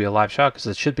supposed to be a live shot because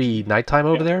it should be nighttime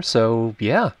over Yeah, there. So,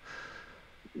 yeah.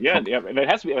 yeah, Oh, yeah. And it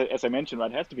has to be, as I mentioned,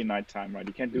 right? It has to be nighttime, right?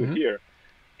 You can't do it hmm. here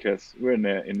because we're in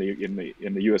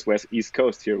the U.S. East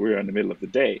Coast here. We're in the middle of the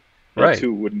day. Right.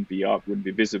 L2 wouldn't be up, wouldn't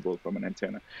be visible from an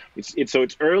antenna. It's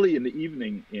early in the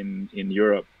evening in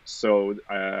Europe, so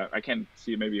I can't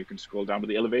see. Maybe you can scroll down, but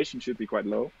the elevation should be quite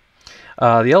low.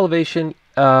 The elevation,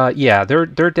 yeah, they're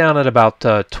down at about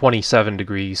 27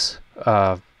 degrees.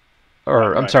 Or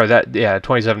Right, I'm right. sorry, that yeah,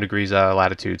 27 degrees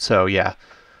latitude. So yeah.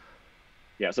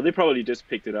 Yeah, so they probably just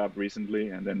picked it up recently,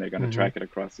 and then they're gonna Hmm. track it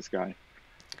across the sky.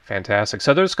 Fantastic.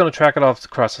 So they're just going to track it off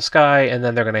across the sky, and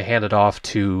then they're going to hand it off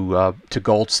to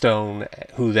Goldstone,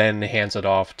 who then hands it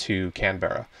off to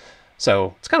Canberra.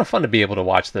 So it's kind of fun to be able to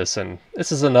watch this, and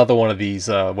this is another one of these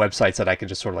websites that I can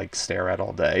just sort of like stare at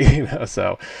all day.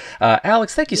 So,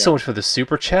 Alex, thank you so Yeah, much for the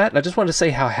super chat. And I just wanted to say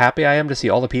how happy I am to see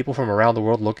all the people from around the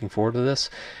world looking forward to this.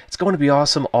 It's going to be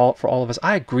awesome for all of us.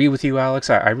 I agree with you, Alex.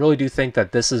 I really do think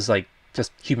that this is like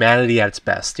just humanity at its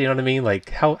best. You know what I mean? Like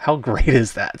how great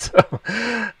is that?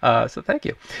 So thank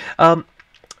you. Um,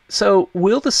 so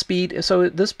will the speed? So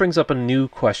this brings up a new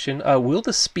question. Will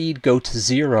the speed go to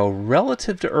zero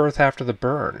relative to Earth after the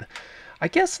burn? I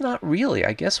guess not really.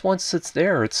 I guess once it's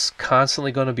there, it's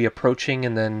constantly going to be approaching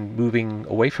and then moving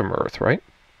away from Earth, right?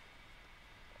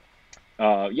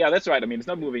 yeah, that's right. I mean, it's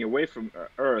not moving away from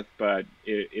Earth, but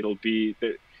it'll be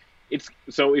the. It's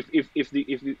so if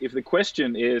the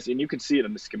question is, and you can see it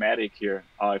on the schematic here,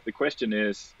 if the question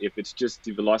is if it's just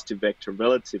the velocity vector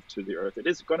relative to the Earth, it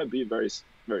is going to be very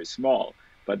small,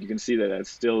 but you can see that there's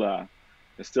still a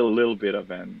little bit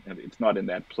of it's not in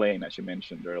that plane as you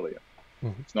mentioned earlier.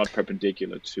 It's not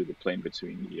perpendicular to the plane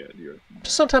between the Earth.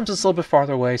 Sometimes it's a little bit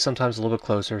farther away, sometimes a little bit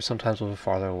closer, sometimes a little bit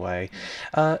farther away.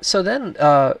 So then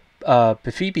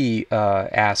Phoebe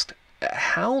asked,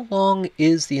 how long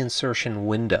is the insertion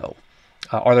window?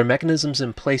 Are there mechanisms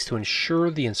in place to ensure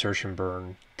the insertion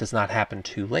burn does not happen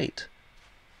too late?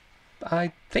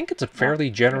 I think it's a fairly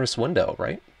generous window,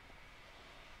 right?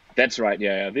 That's right.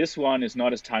 Yeah. This one is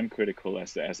not as time critical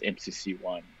as MCC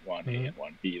 1A and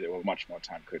 1B. They were much more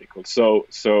time critical.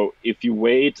 So if you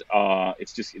wait,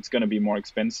 it's going to be more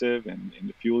expensive in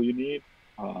the fuel you need.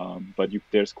 But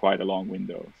there's quite a long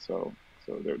window. So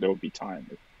there will be time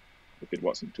if it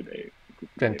wasn't today.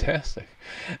 Fantastic.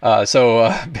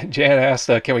 So Jan asked,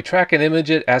 can we track and image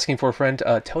it? Asking for a friend.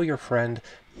 Tell your friend,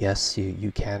 yes,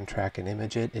 you can track and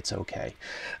image it. It's okay.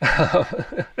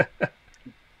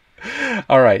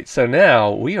 All right, so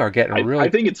now we are getting really. I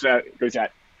think it's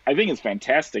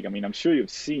fantastic. I mean, I'm sure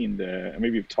you've seen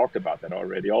maybe you've talked about that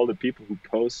already. All the people who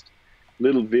post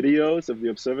little videos of the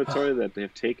observatory that they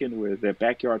have taken with their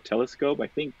backyard telescope. I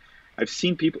think I've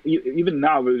seen people even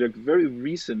now, like very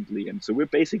recently, and so we're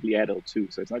basically at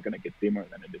L2, so it's not going to get dimmer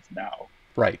than it is now.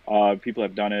 Right. People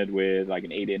have done it with like an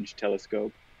 8-inch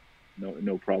telescope,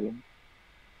 no problem.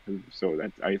 So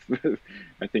I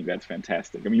think that's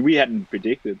fantastic. I mean, we hadn't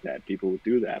predicted that people would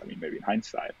do that. I mean, maybe in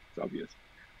hindsight, it's obvious,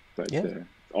 but it's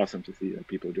awesome to see that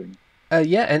people are doing it.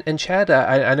 Yeah, and Chad,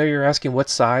 I know you're asking what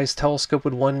size telescope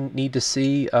would one need to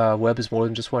see? Webb is more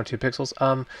than just 1 or 2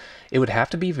 pixels. It would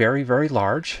have to be very, very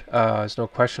large. There's no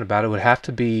question about it. It would have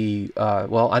to be,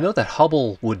 well, I know that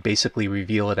Hubble would basically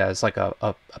reveal it as like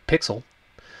a pixel.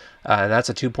 And that's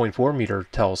a 2.4 meter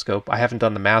telescope. I haven't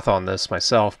done the math on this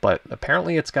myself, but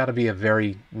apparently it's got to be a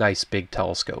very nice big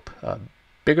telescope,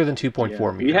 bigger than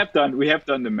 2.4 meters. We have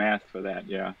done the math for that.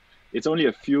 Yeah, it's only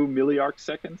a few milliarc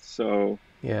seconds, so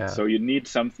so you need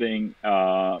something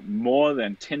more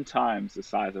than 10 times the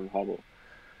size of Hubble.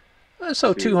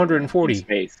 So 240. In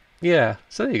space. Yeah,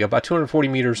 so there you go. About 240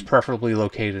 meters, preferably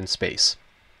located in space.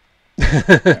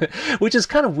 Which is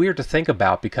kind of weird to think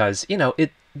about because,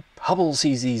 Hubble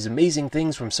sees these amazing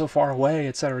things from so far away,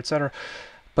 et cetera, et cetera.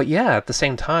 But yeah, at the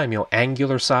same time,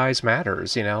 angular size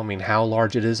matters, I mean, how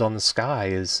large it is on the sky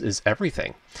is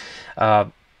everything.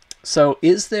 So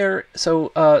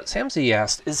Samsi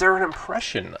asked, is there an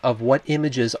impression of what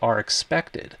images are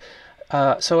expected?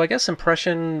 So I guess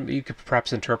impression, you could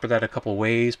perhaps interpret that a couple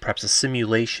ways, perhaps a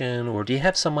simulation, or do you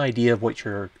have some idea of what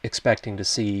you're expecting to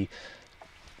see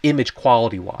image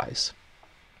quality-wise?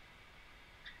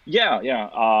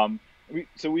 Yeah.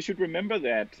 So we should remember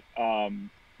that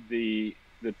the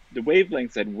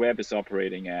wavelengths that Webb is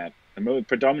operating at are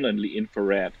predominantly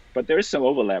infrared, but there is some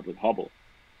overlap with Hubble.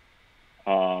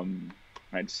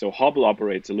 Right. So Hubble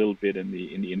operates a little bit in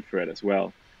the infrared as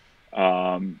well.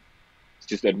 It's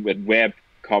just that Webb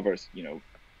covers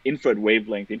infrared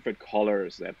wavelength, infrared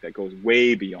colors that goes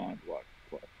way beyond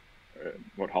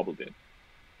what Hubble did.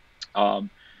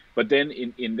 But then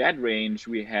in that range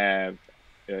we have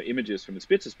images from the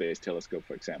Spitzer Space Telescope,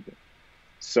 for example.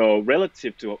 So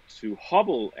relative to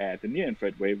Hubble at the near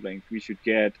infrared wavelength, we should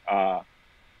get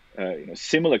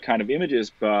similar kind of images,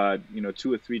 but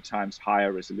 2 or 3 times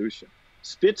higher resolution.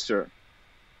 Spitzer,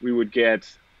 we would get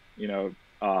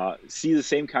see the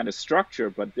same kind of structure,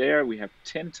 but there we have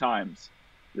 10 times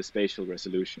the spatial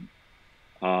resolution.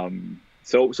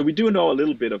 So we do know a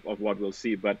little bit of what we'll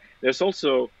see, but there's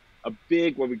also a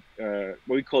big what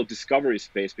we call discovery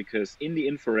space, because in the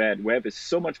infrared, Webb is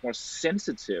so much more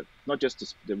sensitive, not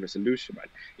just the resolution,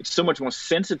 right? It's so much more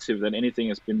sensitive than anything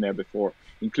has been there before,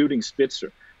 including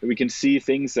Spitzer, that we can see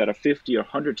things that are 50 or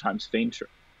 100 times fainter.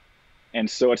 And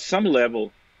so at some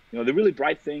level, the really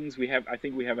bright things I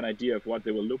think we have an idea of what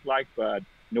they will look like, but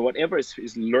whatever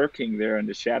is lurking there in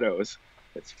the shadows,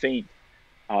 that's faint,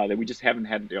 that we just haven't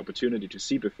had the opportunity to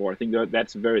see before. I think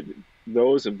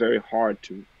those are very hard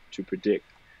to predict,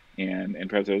 and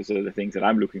perhaps those are the things that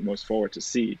I'm looking most forward to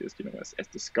see, just as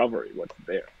discovery, what's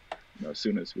there. As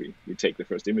soon as we take the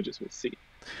first images, we'll see.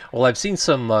 Well, I've seen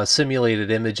some simulated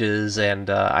images, and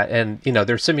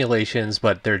they're simulations,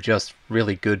 but they're just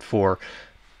really good for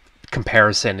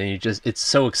comparison, and it's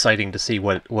so exciting to see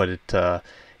what it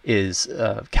is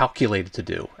calculated to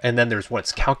do, and then there's what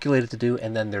it's calculated to do,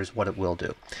 and then there's what it will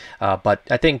do. But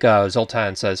I think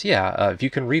Zoltan says, if you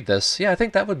can read this, I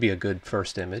think that would be a good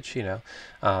first image, and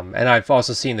I've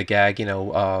also seen the gag,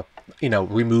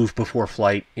 remove before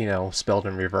flight, spelled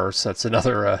in reverse. That's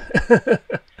another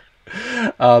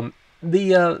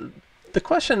The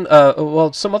question,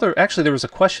 well, actually, there was a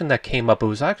question that came up.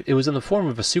 It was in the form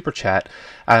of a super chat.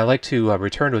 I'd like to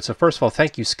return to it. So first of all,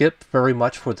 thank you, Skip, very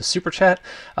much for the super chat.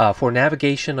 For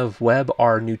navigation of Webb,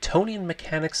 are Newtonian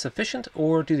mechanics sufficient,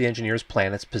 or do the engineers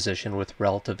plan its position with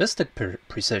relativistic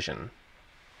precision?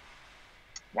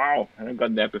 Wow, I haven't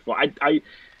gotten that before.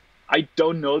 I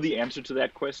don't know the answer to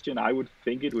that question. I would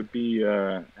think it would be.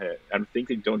 I think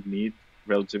they don't need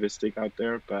relativistic out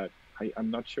there, but I'm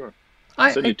not sure.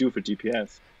 Certainly do for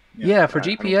GPS. Yeah, for I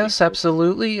don't think GPS, so.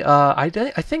 absolutely. I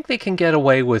think they can get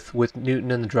away with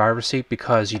Newton in the driver's seat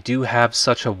because you do have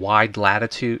such a wide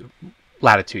latitude.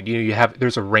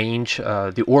 There's a range.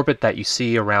 The orbit that you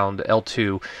see around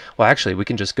L2. Well, actually, we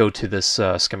can just go to this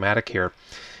schematic here.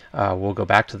 We'll go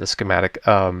back to the schematic.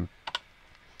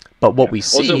 But what we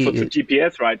see also for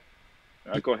GPS, right?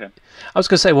 Go ahead. I was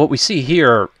going to say, what we see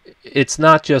here, it's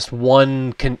not just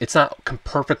one, it's not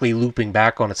perfectly looping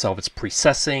back on itself. It's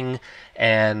precessing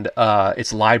and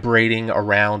it's librating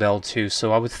around L2.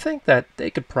 So I would think that they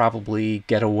could probably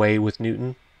get away with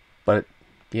Newton. But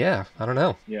yeah, I don't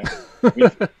know. Yeah. I mean,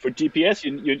 for GPS,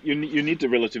 you need the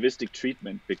relativistic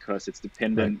treatment because it's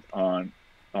dependent on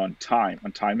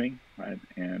timing, right?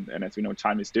 And as we know,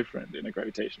 time is different in a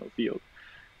gravitational field.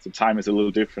 So time is a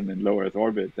little different in low Earth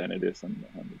orbit than it is on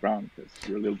the ground because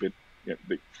you're a little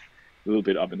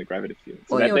bit up in the gravity field.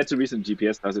 So that's the reason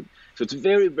GPS does it. So it's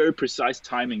very, very precise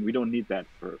timing. We don't need that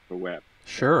for Webb.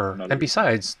 Sure. And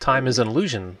besides, time is an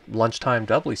illusion. Lunchtime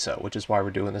doubly so, which is why we're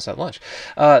doing this at lunch.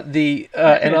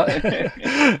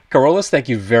 Carolus, thank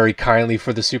you very kindly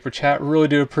for the super chat. Really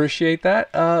do appreciate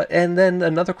that. And then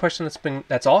another question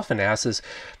that's often asked is,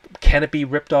 can it be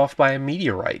ripped off by a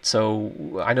meteorite?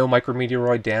 So I know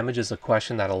micrometeoroid damage is a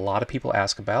question that a lot of people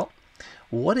ask about.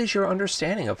 What is your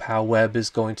understanding of how Webb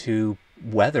is going to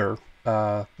weather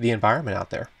the environment out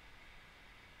there?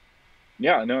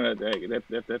 Yeah, no,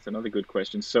 that's another good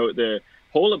question. So the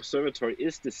whole observatory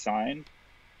is designed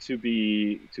to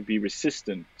be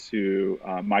resistant to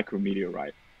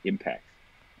micrometeorite impacts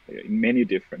in many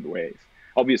different ways.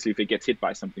 Obviously, if it gets hit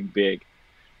by something big,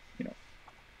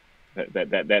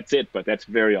 that's it. But that's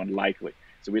very unlikely.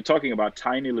 So we're talking about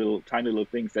tiny little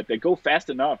things that they go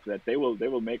fast enough that they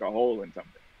will make a hole in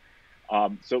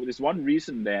something. So there's one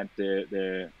reason that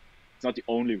it's not the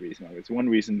only reason. It's one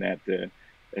reason that the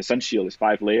sun shield is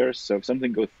 5 layers. So if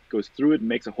something goes through it and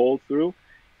makes a hole through,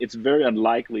 it's very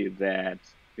unlikely that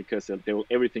because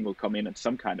everything will come in at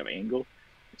some kind of angle.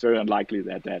 It's very unlikely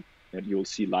that you'll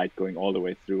see light going all the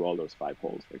way through all those 5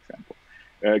 holes, for example.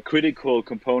 Critical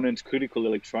components, critical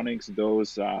electronics,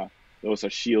 those are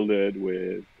shielded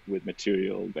with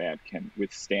material that can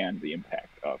withstand the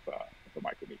impact of a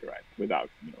micrometeorite without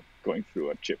going through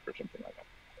a chip or something like that.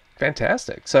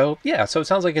 Fantastic. So yeah, so it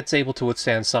sounds like it's able to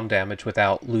withstand some damage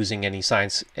without losing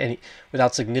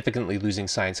without significantly losing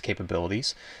science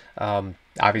capabilities.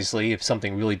 Obviously, if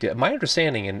something really did, my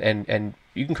understanding, and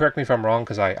you can correct me if I'm wrong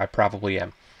because I probably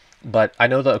am, but I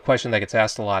know the question that gets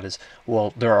asked a lot is,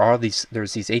 well,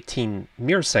 there's these 18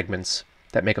 mirror segments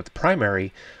that make up the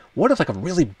primary. What if like a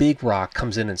really big rock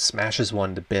comes in and smashes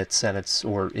one to bits and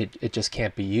it just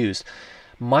can't be used?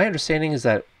 My understanding is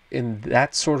that in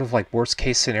that sort of like worst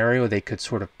case scenario, they could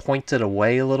sort of point it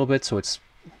away a little bit so it's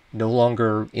no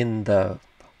longer in the,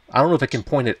 I don't know if it can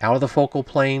point it out of the focal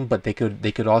plane, but they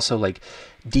could also like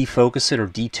defocus it or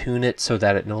detune it so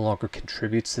that it no longer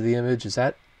contributes to the image. Is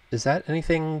that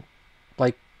anything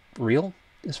like real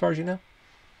as far as you know?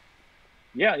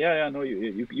 Yeah. No,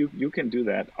 you can do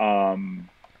that.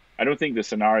 I don't think the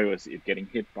scenario is it getting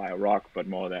hit by a rock, but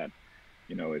more that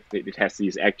if it has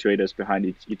these actuators behind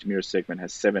each mirror segment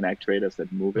has 7 actuators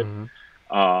that move it.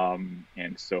 Mm-hmm.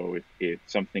 And so if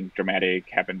something dramatic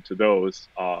happened to those,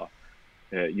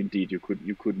 indeed you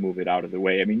could move it out of the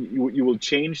way. I mean, you will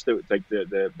change the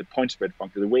point spread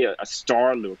function, the way a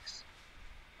star looks.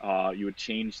 You would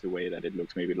change the way that it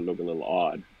looks. Maybe it'll look a little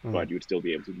odd, but you would still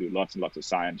be able to do lots and lots of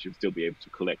science. You'd still be able to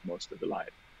collect most of the light.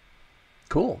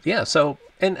 Cool. Yeah. So,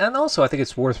 and also I think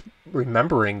it's worth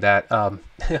remembering that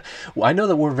I know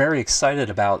that we're very excited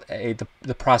about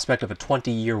the prospect of a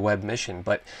 20-year Webb mission,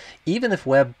 but even if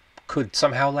Webb could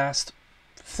somehow last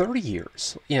 30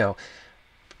 years,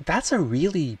 that's a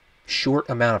really short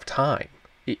amount of time.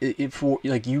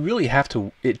 You really have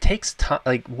to, it takes time.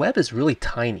 Like Webb is really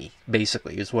tiny,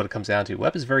 basically, is what it comes down to.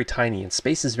 Webb is very tiny and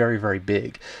space is very, very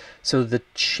big. So the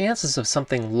chances of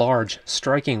something large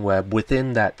striking Webb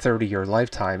within that 30-year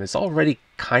lifetime is already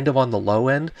kind of on the low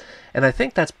end. And I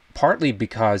think that's partly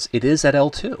because it is at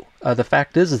L2. The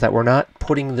fact is that we're not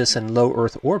putting this in low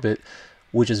Earth orbit,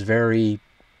 which is just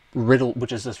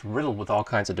riddled with all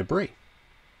kinds of debris.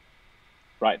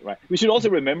 Right, right. We should also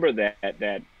remember that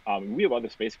we have other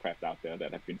spacecraft out there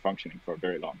that have been functioning for a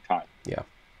very long time. Yeah.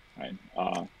 Right.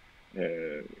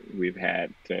 We've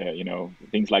had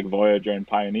things like Voyager and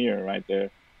Pioneer. Right.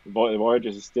 The Voyager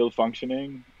is still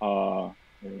functioning. They've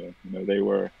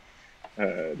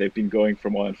been going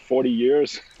for more than 40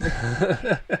 years.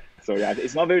 So yeah,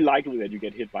 it's not very likely that you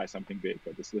get hit by something big,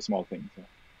 but it's the small things. So.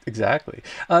 Exactly.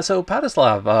 So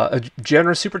Padislav, a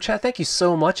generous super chat. Thank you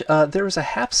so much. There is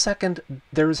half a second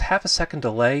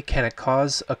delay. Can it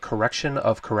cause a correction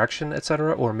of correction,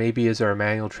 etc., or maybe is there a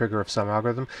manual trigger of some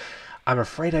algorithm? I'm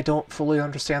afraid I don't fully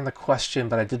understand the question,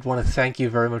 but I did want to thank you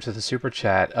very much for the super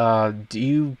chat. I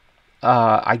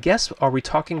guess, are we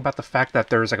talking about the fact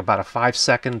that there's like about a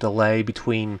 5-second delay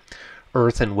between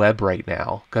Earth and Webb right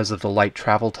now because of the light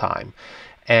travel time?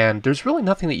 And there's really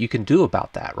nothing that you can do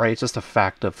about that, right? It's just a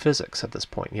fact of physics at this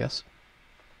point, yes?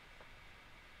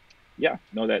 Yeah,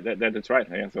 no, that's right.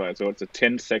 Yeah, so it's a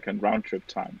 10-second round trip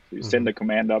time. So you send the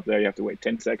command up there, you have to wait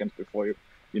 10 seconds before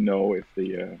you know if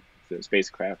the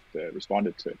spacecraft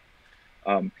responded to it.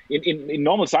 In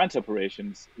normal science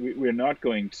operations, we're not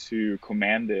going to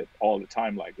command it all the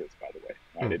time like this, by the way.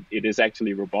 Right? It is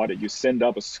actually robotic. You send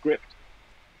up a script,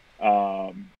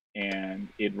 and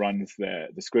it runs the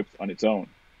script on its own.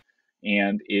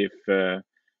 And if,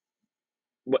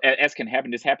 as can happen,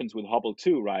 this happens with Hubble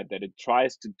too, right? That it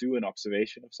tries to do an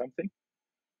observation of something,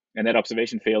 and that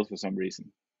observation fails for some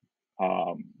reason.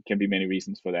 Can be many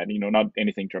reasons for that. Not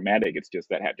anything dramatic. It's just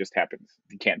that just happens.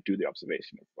 You can't do the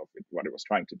observation of what it was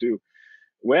trying to do.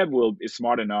 Webb is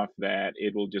smart enough that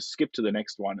it will just skip to the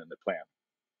next one in the plan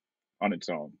on its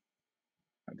own.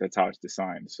 That's how it's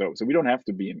designed. So we don't have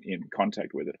to be in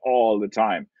contact with it all the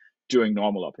time during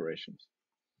normal operations.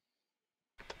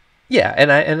 Yeah,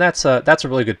 and that's a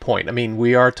really good point. I mean,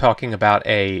 we are talking about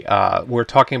a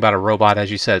robot,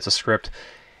 as you said. It's a script.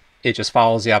 It just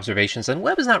follows the observations, and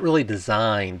Webb is not really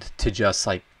designed to just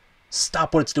like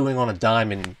stop what it's doing on a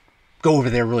dime and go over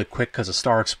there really quick because a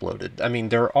star exploded. I mean,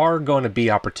 there are going to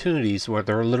be opportunities where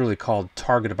they're literally called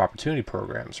targeted opportunity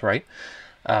programs, right?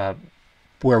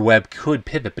 Where Webb could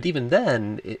pivot, but even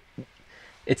then,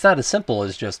 it's not as simple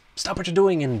as just stop what you're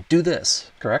doing and do this,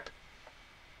 correct?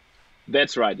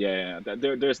 That's right. Yeah.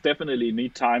 There's definitely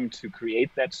need time to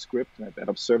create that script, that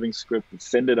observing script, and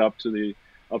send it up to the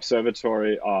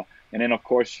observatory. And then, of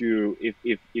course, if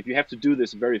you have to do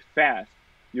this very fast,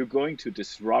 you're going to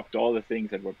disrupt all the things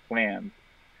that were planned.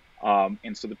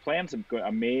 And so the plans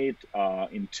are made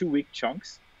in 2-week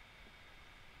chunks.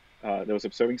 Those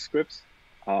observing scripts.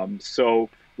 So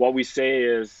what we say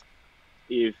is,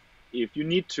 if you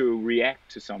need to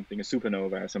react to something, a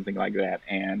supernova or something like that,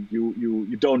 and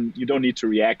you don't need to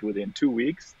react within 2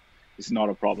 weeks, it's not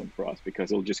a problem for us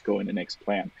because it'll just go in the next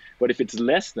plan. But if it's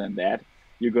less than that,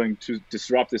 you're going to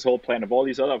disrupt this whole plan of all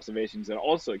these other observations that are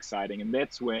also exciting, and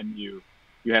that's when you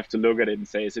have to look at it and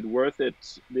say, is it worth it?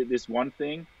 This one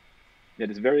thing that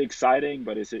is very exciting,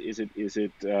 but is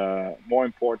it more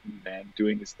important than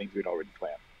doing these things we'd already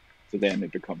planned? So then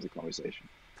it becomes a conversation.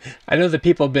 I know that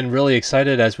people have been really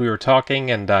excited as we were talking,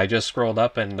 and I just scrolled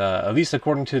up, and at least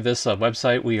according to this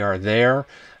website, we are there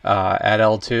at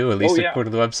L2, at least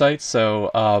according to the website.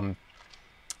 So,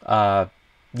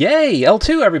 yay,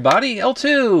 L2, everybody,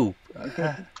 L2,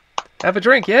 have a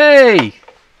drink, yay!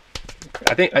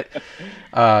 I think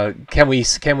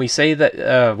can we say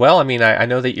that? Well, I mean, I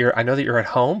know that you're at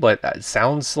home, but it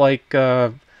sounds like.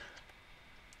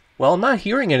 Well, I'm not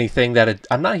hearing anything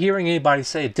I'm not hearing anybody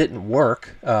say it didn't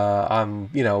work. I'm,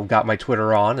 got my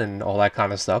Twitter on and all that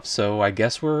kind of stuff. So I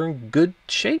guess we're in good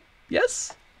shape.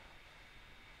 Yes.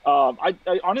 I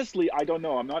honestly, I don't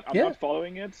know. I'm not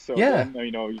following it. So then,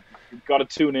 you've got to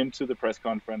tune into the press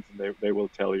conference, and they will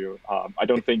tell you. I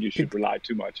don't think you should rely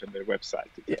too much on their website.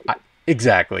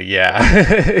 Exactly.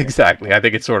 Yeah. Exactly. I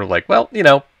think it's sort of like, well,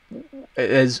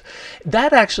 is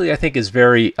that actually I think is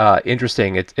very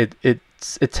interesting.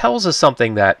 It tells us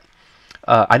something that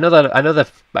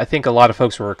I think a lot of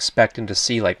folks were expecting to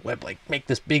see like Webb like make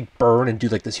this big burn and do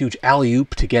like this huge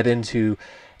alley-oop to get into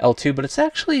L2, but it's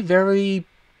actually very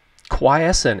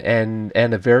quiescent and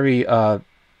a very I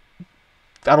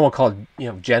don't want to call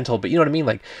it gentle, but you know what I mean.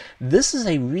 Like this is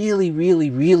a really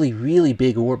really really really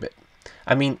big orbit.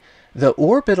 I mean the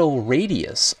orbital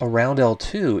radius around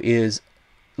L2 is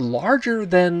larger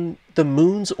than the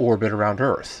moon's orbit around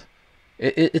Earth.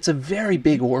 It's a very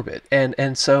big orbit,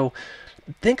 and so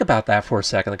think about that for a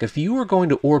second. Like if you were going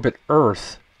to orbit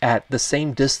Earth at the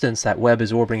same distance that Webb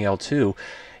is orbiting L2,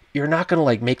 you're not going to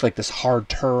like make like this hard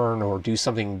turn or do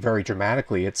something very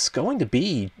dramatically. It's going to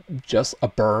be just a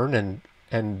burn,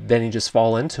 and then you just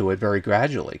fall into it very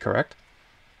gradually. Correct?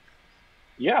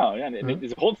 Yeah, yeah. And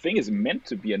the whole thing is meant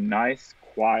to be a nice,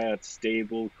 quiet,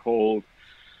 stable, cold,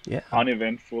 Yeah.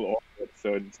 uneventful orbit.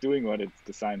 So it's doing what it's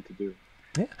designed to do.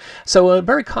 Yeah. So a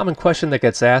very common question that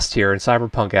gets asked here, and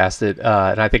Cyberpunk asked it,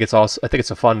 and I think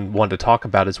it's a fun one to talk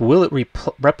about, is will it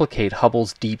replicate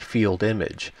Hubble's deep field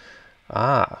image?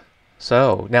 Ah.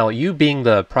 So now you being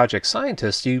the project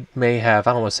scientist, you may have,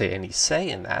 I don't want to say any say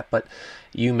in that, but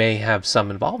you may have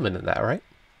some involvement in that, right?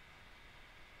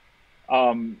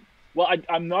 Well,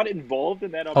 I'm not involved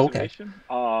in that Oh, okay. observation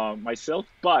myself,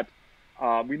 but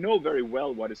we know very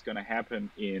well what is going to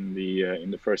happen in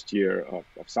the first year of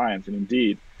science, and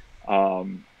indeed,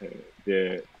 some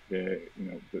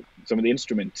of the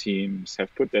instrument teams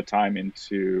have put their time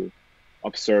into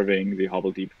observing the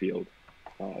Hubble Deep Field,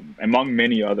 among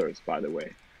many others, by the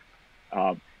way.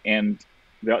 And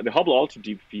the Hubble Ultra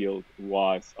Deep Field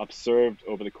was observed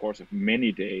over the course of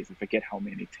many days. I forget how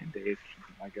many, 10 days,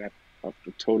 something like that, of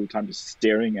the total time just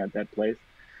staring at that place.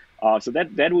 So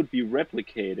that would be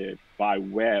replicated by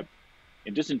Webb,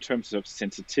 and just in terms of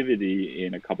sensitivity,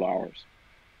 in a couple of hours,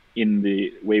 in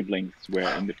the wavelengths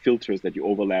where in the filters that you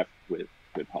overlap with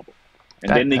Hubble,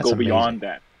 and then they That's go amazing. beyond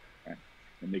that, right?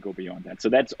 And they go beyond that. So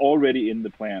that's already in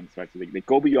the plans, right? So they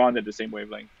go beyond at the same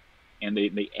wavelength, and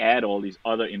they add all these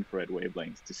other infrared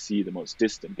wavelengths to see the most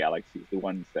distant galaxies, the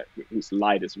ones whose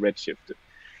light is redshifted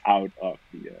out of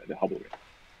the Hubble ring.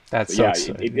 That's So so yeah,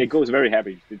 exciting. it goes very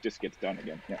happy. It just gets done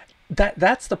again. Yeah.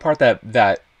 That's the part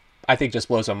that I think just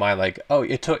blows my mind. Like, oh,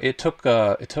 it took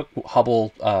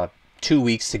Hubble 2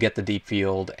 weeks to get the deep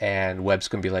field, and Webb's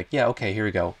gonna be like, yeah, okay, here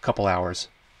we go, couple hours,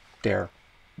 there.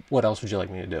 What else would you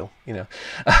like me to do?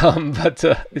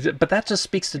 But that just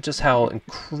speaks to just how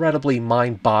incredibly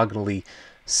mind-bogglingly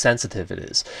sensitive it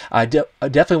is. I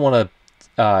definitely want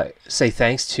to say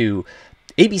thanks to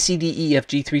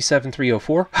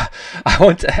ABCDEFG37304. I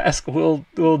want to ask, will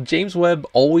James Webb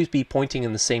always be pointing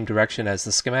in the same direction as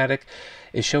the schematic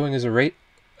is showing as a rate,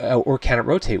 or can it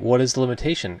rotate? What is the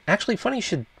limitation? Actually, funny you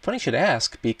should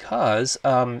ask, because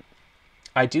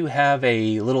I do have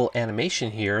a little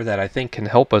animation here that I think can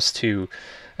help us to,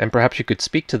 and perhaps you could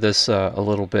speak to this a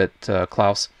little bit,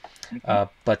 Klaus.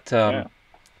 But Yeah.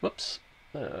 whoops.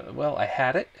 Well, I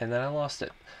had it and then I lost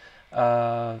it.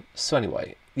 So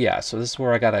anyway, yeah. So this is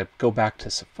where I gotta go back to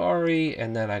Safari,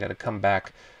 and then I gotta come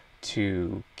back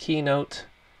to Keynote.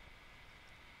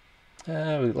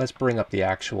 Let's bring up the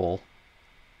actual.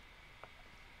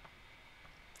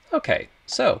 Okay,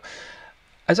 so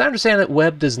as I understand it,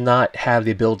 Webb does not have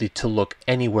the ability to look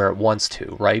anywhere it wants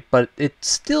to, right? But it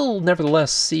still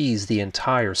nevertheless sees the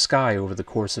entire sky over the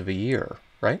course of a year,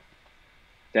 right?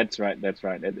 That's right. That's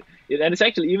right. And it's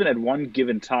actually, even at one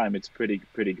given time, it's pretty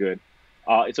good.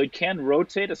 So it can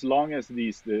rotate as long as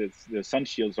the sun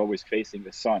shield is always facing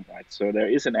the sun, right? So there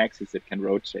is an axis that can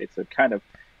rotate. So it kind of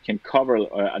can cover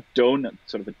a donut,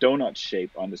 sort of a donut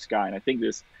shape on the sky. And I think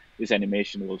this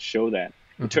animation will show that.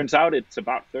 It turns out it's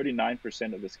about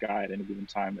 39% of the sky at any given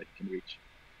time that it can reach.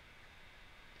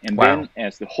 And Wow. then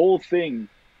as the whole thing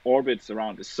orbits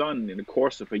around the sun in the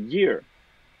course of a year,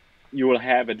 you will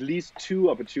have at least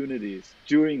 2 opportunities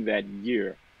during that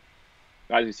year.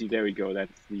 As you see, there we go.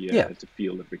 That's Yeah. that's a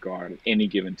field of regard at any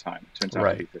given time. It turns out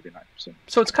to be Right. 39%.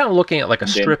 So it's kind of looking at like a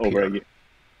And then strip over a here. year,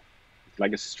 it's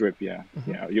like a strip, yeah.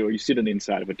 Yeah. You sit on the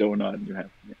inside of a donut and you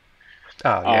have. Yeah.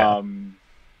 Oh, yeah.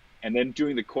 And then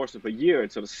during the course of a year,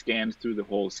 it sort of scans through the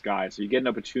whole sky. So you get an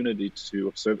opportunity to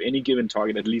observe any given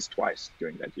target at least twice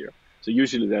during that year. So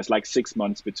usually there's like 6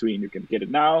 months between. You can get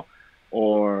it now,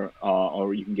 or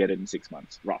you can get it in 6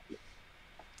 months, roughly.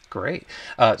 Great.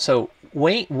 So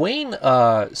Wayne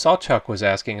Sawchuck was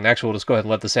asking, and actually we'll just go ahead and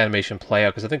let this animation play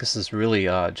out, because I think this is really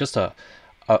just a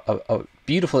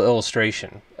beautiful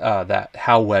illustration that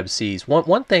how Webb sees.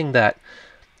 One thing that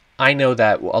I know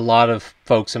that a lot of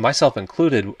folks, and myself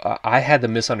included, I had the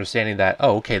misunderstanding that,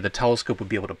 oh, okay, the telescope would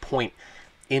be able to point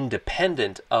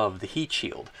independent of the heat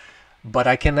shield. But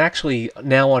I can actually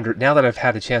now that I've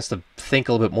had a chance to think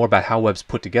a little bit more about how Webb's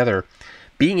put together,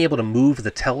 being able to move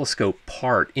the telescope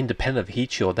part independent of the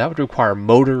heat shield, that would require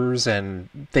motors and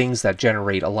things that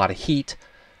generate a lot of heat,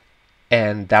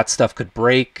 and that stuff could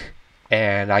break,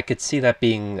 and I could see that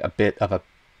being a bit of a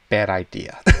bad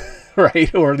idea.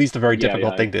 Right? Or at least a very Yeah,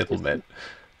 difficult yeah. thing to implement.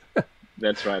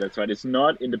 That's right. That's right. It's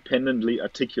not independently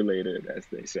articulated, as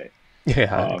they say.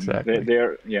 Yeah, exactly.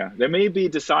 There may be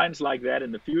designs like that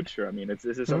in the future. I mean, this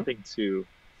is Mhm. something to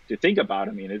think about.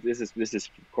 I mean, this is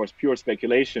of course pure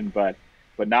speculation, but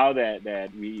now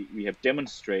that we have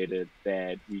demonstrated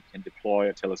that we can deploy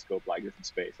a telescope like this in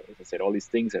space, as I said, all these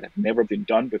things that have never been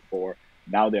done before,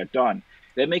 now they're done.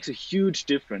 That makes a huge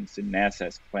difference in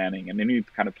NASA's planning and any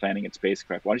kind of planning in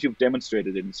spacecraft. Once you've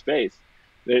demonstrated it in space,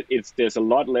 there's a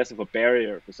lot less of a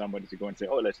barrier for somebody to go and say,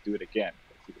 oh, let's do it again.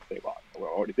 You can say, well, we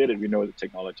already did it. We know the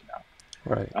technology now.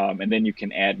 Right. And then you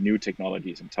can add new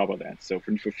technologies on top of that. So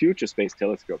for future space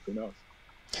telescopes, who knows?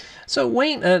 So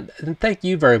Wayne, and thank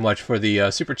you very much for the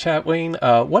super chat, Wayne.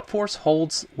 What force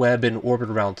holds Webb in orbit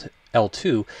around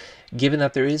L2, given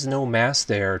that there is no mass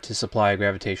there to supply a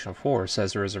gravitational force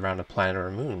as there is around a planet or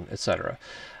a moon, etc.?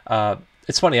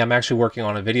 It's funny, I'm actually working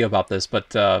on a video about this, but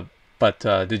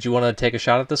did you want to take a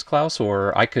shot at this, Klaus,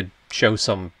 or I could show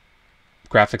some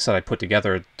graphics that I put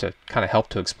together to kind of help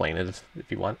to explain it if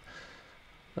you want.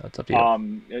 It's up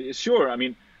to you. Sure. I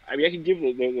mean, I can give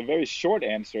the very short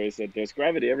answer is that there's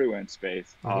gravity everywhere in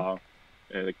space.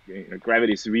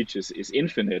 Gravity's reach is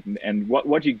infinite, and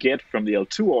what you get from the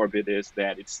L2 orbit is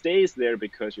that it stays there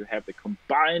because you have the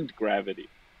combined gravity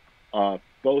of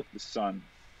both the sun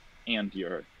and the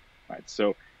Earth, right?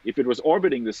 So if it was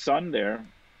orbiting the sun there,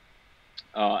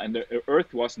 and the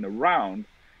Earth wasn't around,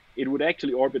 it would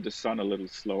actually orbit the sun a little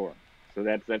slower. So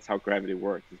that's how gravity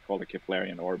works. It's called a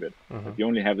Keplerian orbit. If you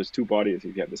only have those two bodies,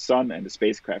 if you have the sun and the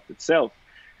spacecraft itself,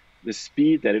 the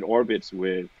speed that it orbits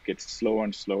with gets slower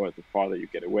and slower the farther you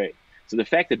get away. So the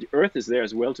fact that the Earth is there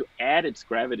as well to add its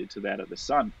gravity to that of the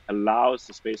sun allows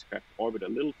the spacecraft to orbit a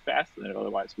little faster than it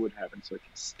otherwise would have, and so it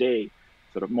can stay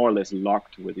sort of more or less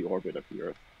locked with the orbit of the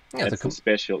Earth. Yeah, that's the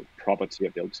special property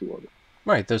of the L2 orbit.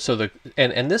 Right. So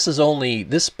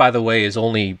this, by the way, is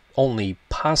only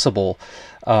possible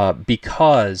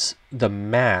because the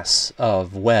mass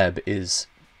of Webb is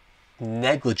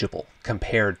negligible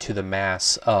compared to the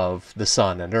mass of the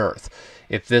sun and Earth.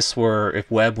 If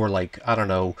Webb were like, I don't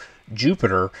know,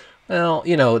 Jupiter, well,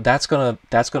 that's gonna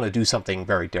do something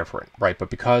very different, right?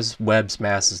 But because Webb's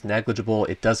mass is negligible,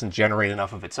 it doesn't generate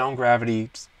enough of its own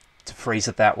gravity, to phrase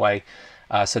it that way.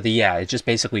 It just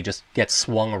basically just gets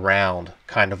swung around,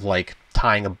 kind of like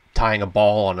tying a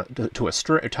ball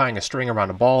tying a string around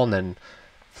a ball and then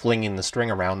flinging the string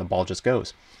around. The ball just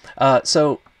goes.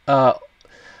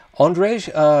 Andrej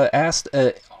asked,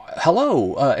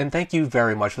 "Hello, and thank you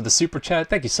very much for the super chat.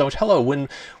 Thank you so much. Hello. When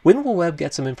will Webb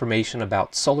get some information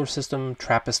about solar system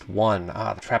TRAPPIST-1?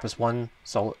 The TRAPPIST-1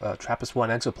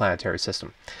 exoplanetary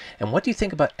system. And what do you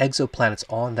think about exoplanets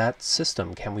on that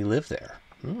system? Can we live there?"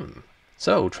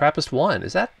 So, TRAPPIST-1,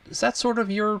 is that sort of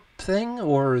your thing,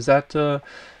 or is that, are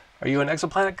you an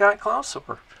exoplanet guy, Klaus,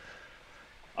 or?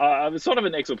 I'm sort of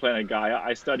an exoplanet guy.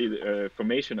 I study the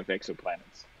formation of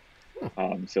exoplanets,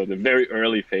 so the very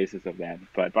early phases of that.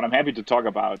 But I'm happy to talk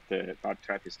about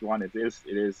TRAPPIST-1. It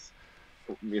is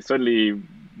certainly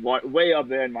way up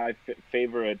there in my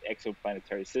favorite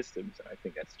exoplanetary systems, and I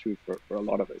think that's true for a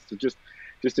lot of us. So just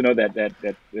to know that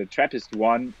the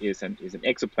TRAPPIST-1 is an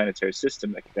exoplanetary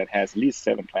system that has at least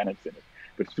 7 planets in it,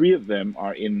 but 3 of them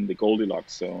are in the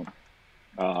Goldilocks zone,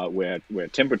 where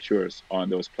temperatures on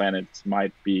those planets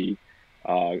might be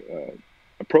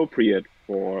appropriate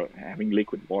for having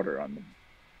liquid water on them,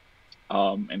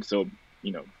 and so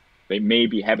they may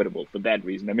be habitable for that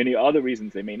reason. There are many other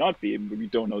reasons they may not be, but we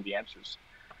don't know the answers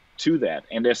to that.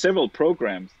 And there are several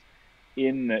programs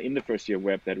in the first year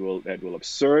Webb that will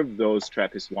observe those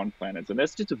TRAPPIST-1 planets, and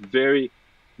that's just a very,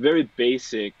 very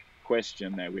basic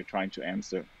question that we're trying to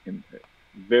answer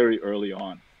very early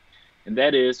on, and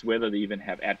that is whether they even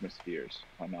have atmospheres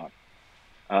or not.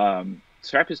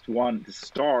 TRAPPIST-1, the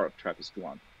star of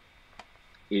TRAPPIST-1,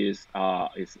 is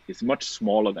much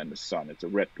smaller than the sun. It's a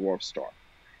red dwarf star.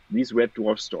 These red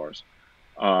dwarf stars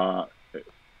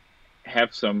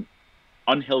have some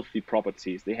unhealthy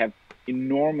properties. They have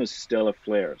enormous stellar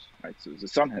flares, right? So the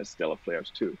sun has stellar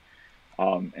flares too,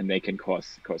 and they can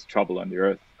cause trouble on the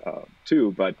Earth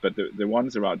too. But the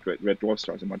ones around red dwarf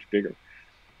stars are much bigger,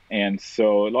 and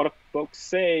so a lot of folks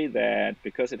say that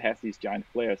because it has these giant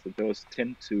flares, that those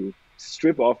tend to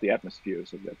strip off the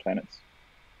atmospheres of their planets.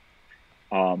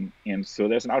 And so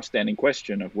there's an outstanding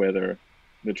question of whether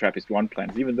the TRAPPIST-1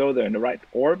 planets, even though they're in the right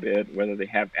orbit, whether they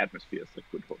have atmospheres that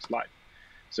could host life.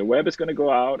 So Webb is going to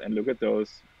go out and look at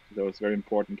those very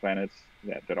important planets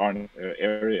that are in the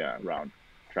area around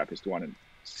TRAPPIST-1 and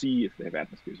see if they have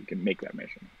atmospheres. You can make that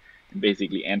measurement and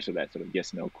basically answer that sort of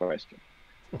yes/no question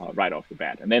right off the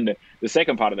bat. And then the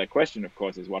second part of that question, of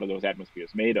course, is what are those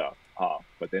atmospheres made of?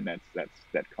 But then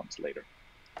that comes later.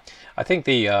 I think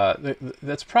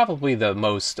that's probably the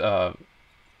most. I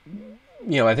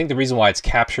think the reason why it's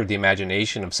captured the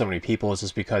imagination of so many people is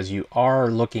just because you are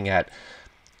looking at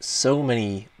so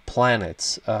many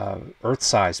planets,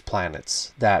 Earth-sized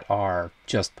planets, that are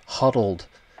just huddled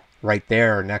right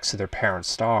there next to their parent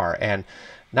star. And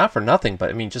not for nothing, but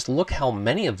I mean, just look how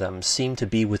many of them seem to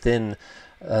be within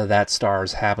that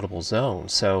star's habitable zone.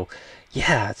 So,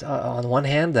 yeah, on the one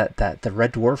hand, that the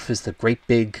red dwarf is the great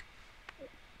big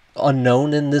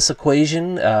unknown in this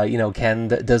equation.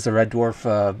 Does the red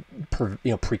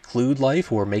dwarf preclude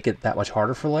life or make it that much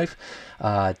harder for life?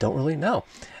 Don't really know.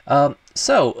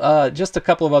 Just a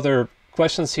couple of other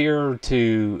questions here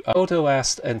to Otto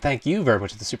asked, and thank you very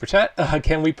much for the super chat.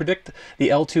 Can we predict the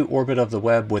L2 orbit of the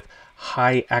Webb with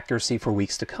high accuracy for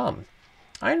weeks to come?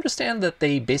 I understand that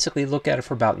they basically look at it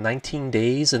for about 19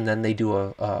 days and then they do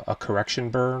a correction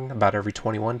burn about every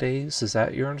 21 days. Is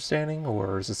that your understanding,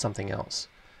 or is it something else?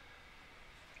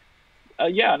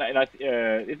 Yeah,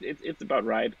 it's about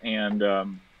right. And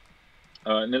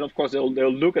then of course they'll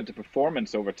look at the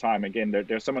performance over time. Again,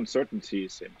 there's some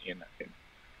uncertainties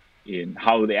in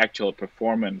how the actual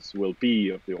performance will be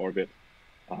of the orbit.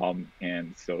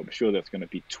 And so I'm sure there's going to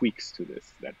be tweaks to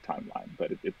that timeline,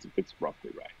 but it's roughly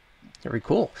right. Very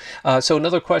cool. So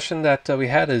another question that we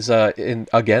had is,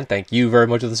 again, thank you very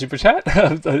much for the super chat,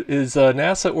 is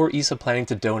NASA or ESA planning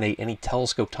to donate any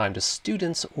telescope time to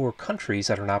students or countries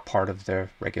that are not part of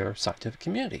their regular scientific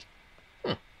community?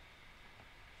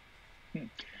 Good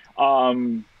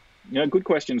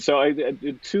question. So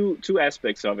two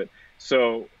aspects of it.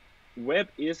 So Webb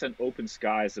is an open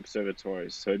skies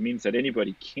observatory, so it means that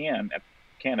anybody can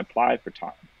apply for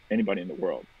time. Anybody in the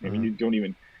world. I mean, you don't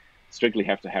even strictly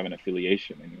have to have an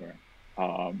affiliation anywhere.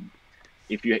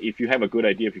 If you have a good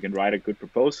idea, if you can write a good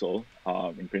proposal,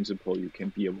 in principle, you can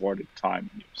be awarded time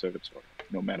in the observatory,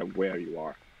 no matter where you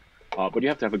are. But you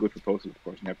have to have a good proposal, of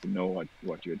course. You have to know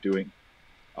what you're doing.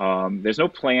 There's no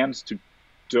plans to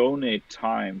donate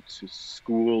time to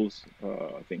schools,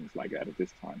 things like that at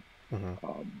this time.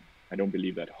 I don't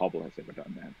believe that Hubble has ever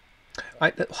done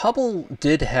that. Hubble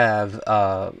did have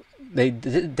they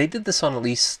did this on at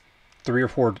least 2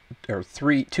 to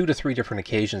 3 different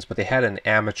occasions, but they had an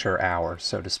amateur hour,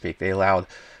 so to speak. They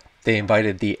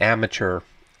invited the amateur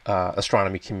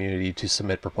astronomy community to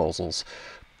submit proposals,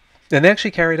 and they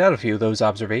actually carried out a few of those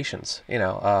observations.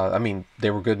 I mean,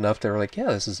 they were good enough. They were like,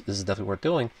 yeah, this is definitely worth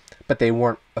doing, but they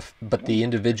weren't. But the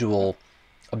individual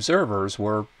observers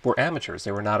were amateurs.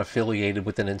 They were not affiliated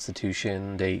with an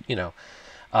institution.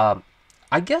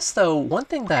 I guess though one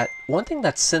thing that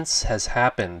since has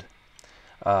happened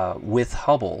with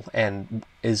Hubble and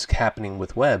is happening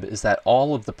with Webb is that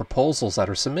all of the proposals that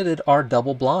are submitted are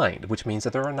double blind, which means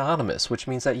that they're anonymous, which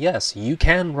means that yes, you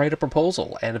can write a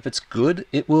proposal, and if it's good,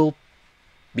 it will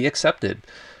be accepted.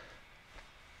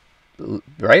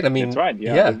 Right? I mean, that's right.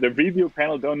 Yeah. The review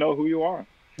panel don't know who you are.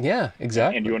 Yeah,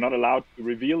 exactly. And you're not allowed to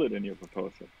reveal it in your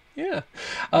proposal. Yeah.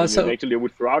 So actually, I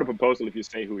would throw out a proposal if you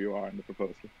say who you are in the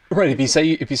proposal. Right. If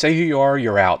you say who you are,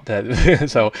 you're out.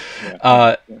 So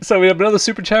we have another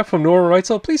super chat from Norman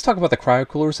Reitzel. Please talk about the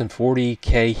cryocoolers and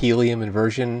 40K helium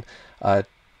inversion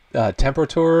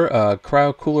temperature.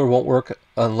 Cryocooler won't work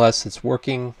unless it's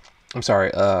working.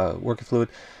 Working fluid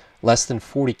less than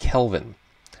 40 Kelvin.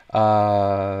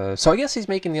 So I guess he's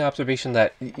making the observation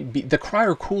that the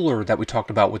cryocooler that we talked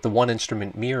about with the one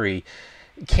instrument MIRI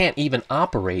can't even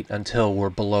operate until we're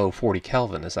below 40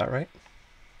 Kelvin. Is that right?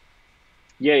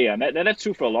 Yeah. That's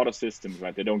true for a lot of systems,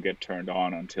 right? They don't get turned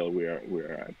on until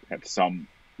we're at some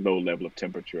low level of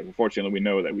temperature. Unfortunately, we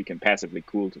know that we can passively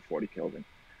cool to 40 Kelvin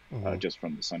just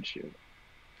from the sun shield.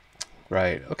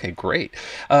 Right. Okay, great.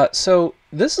 So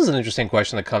this is an interesting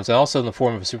question that comes in also in the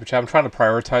form of a super chat. I'm trying to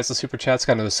prioritize the super chats.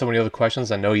 Kind of there's so many other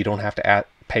questions. I know you don't have to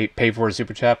pay for a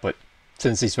super chat, but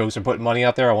since these folks are putting money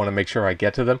out there, I want to make sure I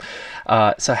get to them.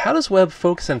 So how does Webb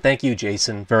focus, and thank you,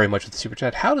 Jason, very much for the super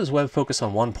chat. How does Webb focus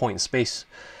on one point in space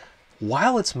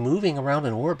while it's moving around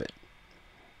in orbit?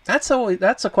 That's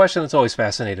a question that's always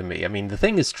fascinated me. I mean, the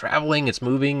thing is traveling, it's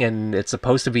moving, and it's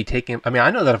supposed to be taking... I mean,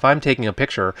 I know that if I'm taking a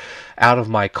picture out of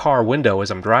my car window as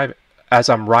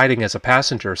I'm riding as a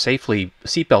passenger, safely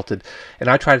seatbelted, and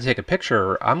I try to take a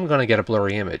picture, I'm going to get a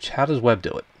blurry image. How does Webb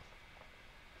do it?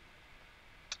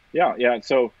 Yeah.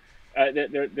 So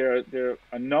there are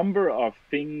a number of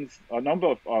things,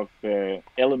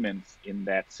 elements in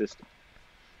that system.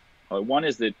 One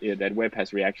is that Webb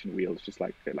has reaction wheels, just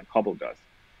like Hubble does.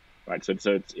 Right, so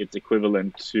it's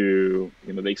equivalent to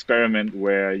the experiment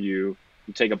where you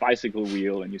take a bicycle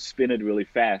wheel and you spin it really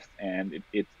fast, and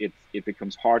it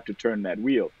becomes hard to turn that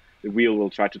wheel. The wheel will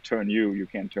try to turn you. You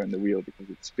can't turn the wheel because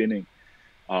it's spinning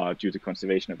due to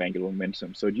conservation of angular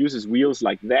momentum. So it uses wheels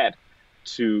like that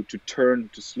to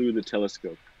slew the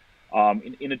telescope.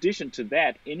 In addition to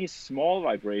that, any small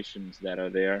vibrations that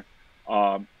are there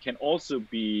can also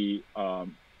be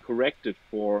corrected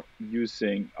for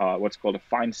using what's called a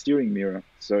fine steering mirror.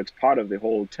 So it's part of the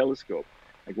whole telescope.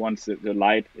 Like once the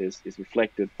light is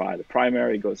reflected by the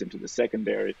primary, goes into the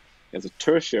secondary. There's a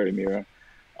tertiary mirror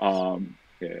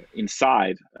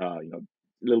inside, a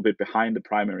little bit behind the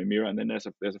primary mirror, and then there's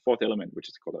a fourth element, which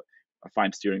is called a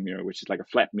fine steering mirror, which is like a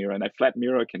flat mirror, and that flat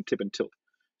mirror can tip and tilt,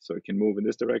 so it can move in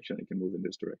this direction, it can move in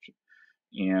this direction,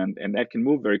 and that can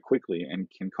move very quickly and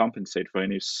can compensate for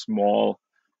any small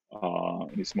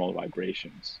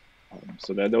vibrations.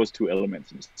 So there are those two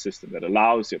elements in the system that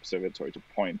allows the observatory to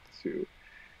point to,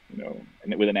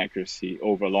 and with an accuracy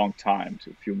over a long time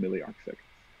to a few milliarcseconds.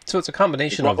 So it's a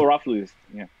combination of roughly,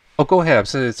 yeah. Oh, go ahead.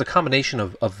 So it's a combination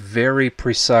of very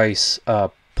precise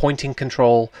pointing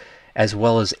control as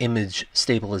well as image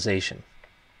stabilization.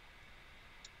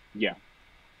 Yeah.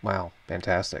 Wow,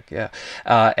 fantastic! Yeah,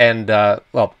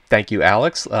 well, thank you,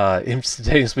 Alex.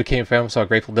 Instantaneous became famous. Saw a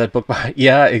Grateful Dead book.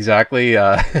 Yeah, exactly.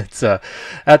 It's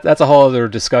that's a whole other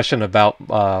discussion about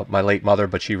my late mother,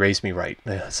 but she raised me right.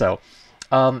 So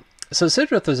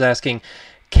Sidrith was asking,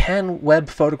 can Webb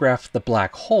photograph the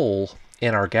black hole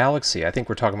in our galaxy? I think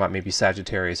we're talking about maybe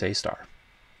Sagittarius A star.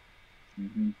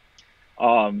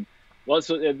 Mm-hmm. Well,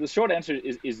 so the short answer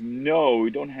is no.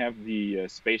 We don't have the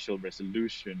spatial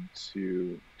resolution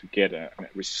to get a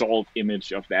resolved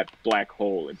image of that black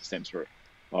hole in the center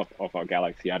of our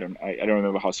galaxy. I don't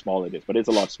remember how small it is, but it's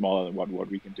a lot smaller than what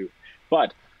we can do.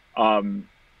 But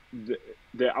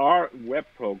there are web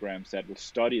programs that will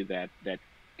study that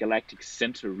galactic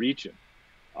center region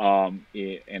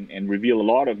and reveal a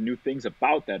lot of new things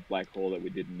about that black hole that we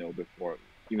didn't know before,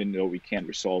 even though we can't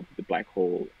resolve the black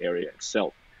hole area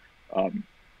itself.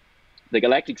 The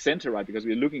galactic center, right, because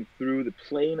we're looking through the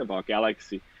plane of our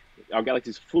galaxy. Our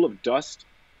galaxy is full of dust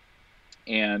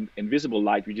and visible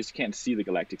light. We just can't see the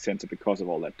galactic center because of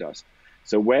all that dust.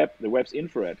 So the Webb's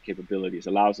infrared capabilities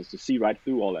allows us to see right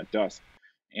through all that dust,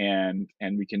 and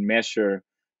we can measure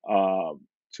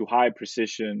to high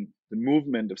precision the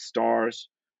movement of stars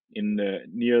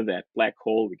near that black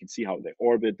hole. We can see how they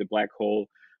orbit the black hole.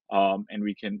 And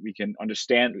we can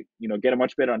understand, get a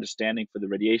much better understanding for the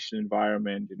radiation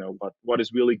environment, what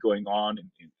is really going on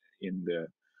in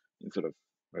sort of,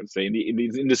 I would say,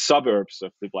 in the suburbs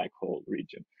of the black hole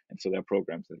region. And so there are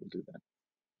programs that will do that.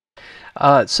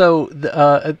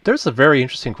 There's a very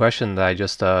interesting question that I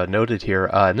just noted here,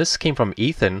 and this came from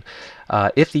Ethan.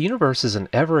 If the universe is an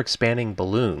ever-expanding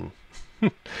balloon,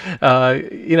 and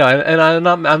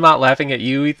I'm not laughing at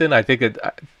you, Ethan. I think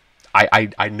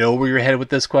I know where you're headed with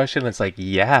this question. It's like,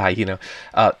 yeah,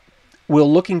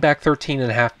 will looking back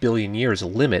 13.5 billion years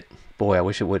limit, boy, I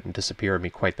wish it wouldn't disappear on me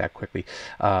quite that quickly,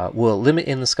 will limit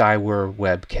in the sky where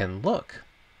Webb can look?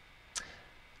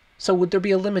 So would there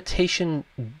be a limitation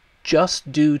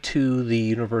just due to the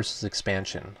universe's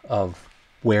expansion of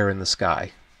where in the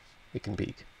sky it can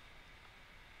be?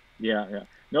 Yeah.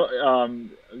 No,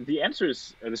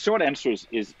 the short answer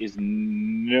is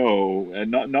no,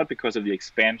 not because of the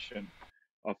expansion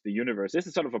of the universe. This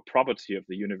is sort of a property of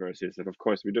the universe, is that of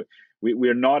course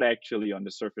we're not actually on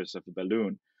the surface of the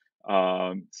balloon.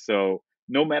 So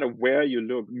no matter where you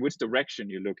look, which direction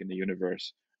you look in the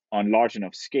universe, on large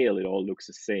enough scale, it all looks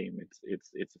the same.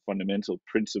 It's a fundamental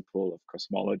principle of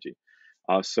cosmology.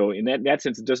 So in that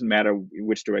sense, it doesn't matter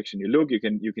which direction you look.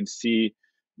 You can see,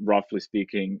 roughly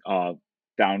speaking,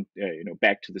 down,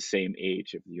 back to the same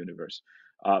age of the universe.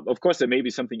 Of course, there may be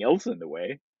something else in the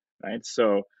way, right?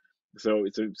 So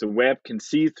Webb can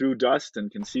see through dust and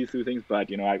can see through things, but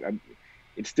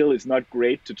it's not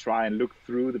great to try and look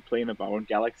through the plane of our own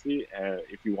galaxy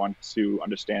if you want to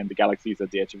understand the galaxies at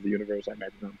the edge of the universe. I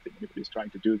don't think anybody's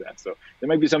trying to do that. So there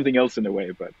might be something else in the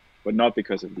way, but not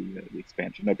because of the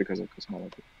expansion, not because of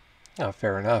cosmology. Oh,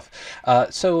 fair enough.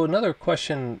 So another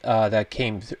question that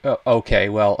came. Okay,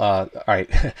 well, all right.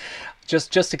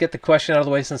 just to get the question out of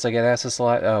the way, since I get asked this a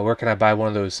lot, where can I buy one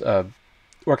of those?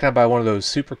 Where can I buy one of those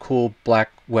super cool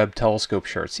black Webb telescope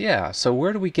shirts? Yeah. So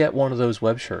where do we get one of those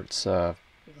Webb shirts,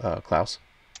 Klaus?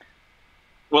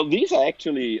 Well, these are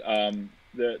actually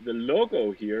the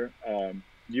logo here.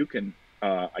 You can.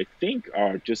 I think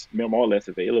are just more or less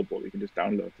available. You can just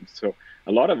download them. So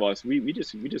a lot of us, we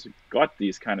just got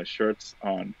these kind of shirts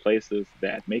on places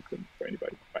that make them for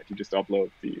anybody. Right? You just upload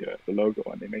the logo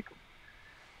and they make them.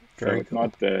 Very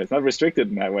cool. It's not restricted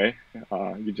in that way.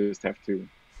 You just have to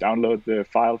download the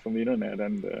file from the internet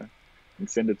and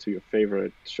send it to your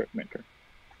favorite shirt maker.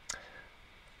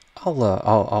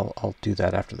 I'll do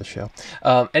that after the show.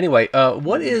 Anyway,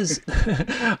 what is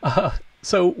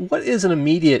So what is an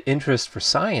immediate interest for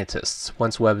scientists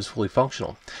once Webb is fully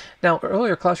functional? Now,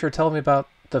 earlier, Klaus, you were telling me about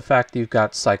the fact that you've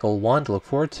got cycle 1 to look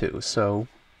forward to. So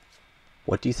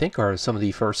What do you think are some of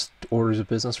the first orders of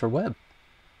business for Webb?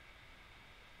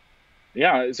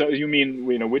 Yeah. So you mean,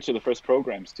 which are the first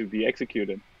programs to be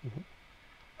executed?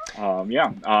 Yeah.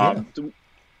 Yeah. So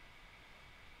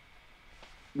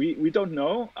we don't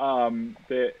know. Um,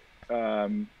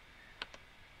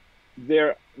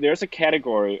 there's a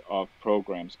category of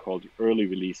programs called early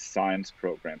release science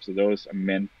programs. So those are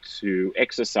meant to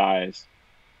exercise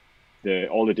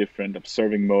all the different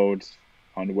observing modes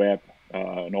on Webb,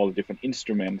 and all the different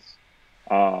instruments,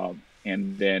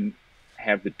 and then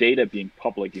have the data being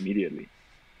public immediately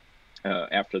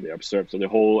after they're observed. So the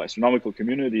whole astronomical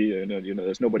community,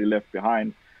 there's nobody left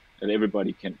behind, and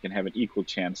everybody can have an equal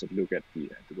chance at look at the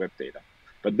Webb data.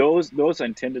 But those are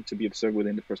intended to be observed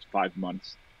within the first 5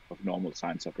 months of normal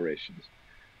science operations.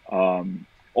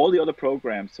 All the other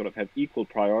programs sort of have equal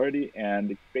priority,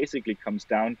 and it basically comes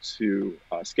down to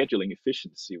scheduling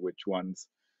efficiency, which ones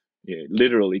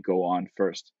literally go on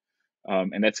first.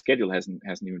 And that schedule hasn't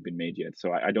even been made yet,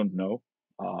 so I don't know.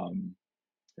 Um,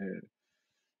 uh,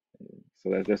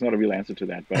 so there's not a real answer to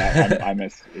that, but I'm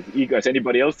as eager as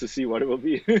anybody else to see what it will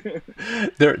be.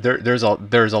 There's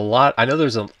a lot. I know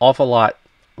there's an awful lot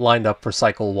lined up for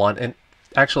cycle one, and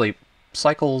actually,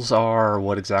 cycles are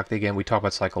what exactly again? We talk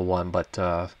about cycle one, but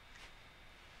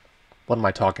what am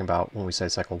I talking about when we say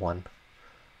cycle one?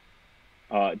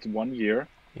 It's 1 year.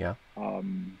 Yeah.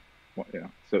 Yeah.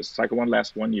 So cycle one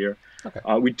lasts 1 year. Okay.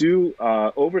 We do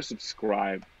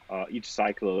oversubscribe each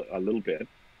cycle a little bit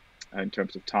in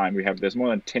terms of time. There's more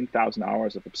than 10,000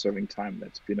 hours of observing time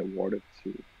that's been awarded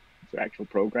to actual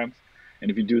programs, and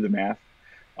if you do the math,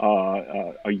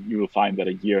 you will find that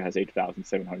a year has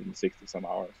 8,760 some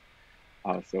hours.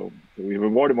 So we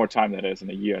rewarded more time that is in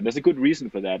a year, and there's a good reason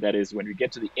for that. That is, when we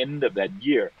get to the end of that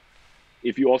year,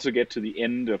 if you also get to the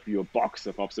end of your box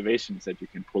of observations that you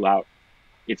can pull out,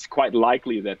 it's quite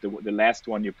likely that the last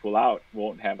one you pull out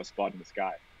won't have a spot in the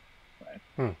sky. Right?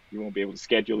 Hmm. You won't be able to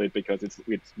schedule it because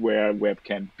it's where Webb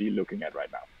can be looking at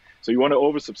right now. So you want to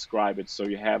oversubscribe it so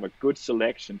you have a good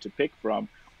selection to pick from,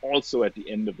 also at the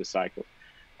end of the cycle.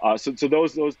 So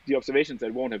those the observations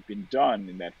that won't have been done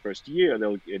in that first year,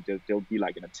 they'll be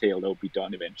like in a tail. They'll be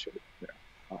done eventually.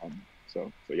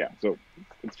 So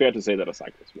it's fair to say that a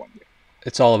cycle is 1 year.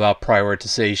 It's all about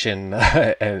prioritization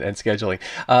and scheduling.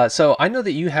 So I know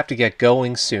that you have to get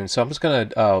going soon, so I'm just gonna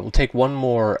we'll take one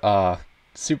more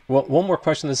one more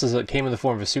question. This came in the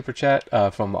form of a super chat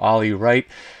from Ali Wright,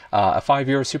 a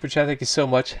 €5 super chat. Thank you so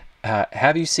much.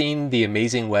 Have you seen the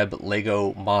Amazing Webb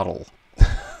Lego model?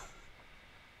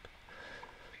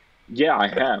 Yeah, I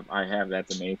have. I have.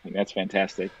 That's amazing. That's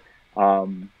fantastic.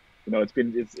 Um,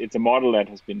 it's a model that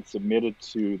has been submitted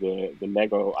to the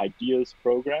Lego Ideas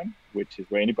program, which is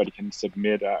where anybody can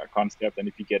submit a concept, and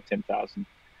if you get 10,000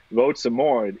 votes or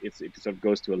more, it sort of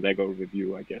goes to a Lego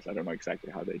review. I guess I don't know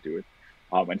exactly how they do it.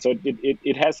 And so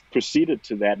it has proceeded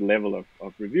to that level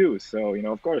of review. So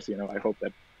of course, I hope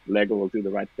that Lego will do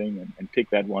the right thing and pick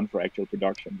that one for actual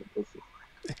production. But we'll see.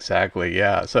 Exactly.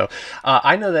 Yeah. So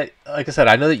I know that, like I said,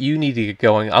 I know that you need to get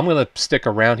going. I'm going to stick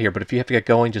around here, but if you have to get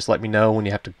going, just let me know when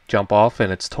you have to jump off,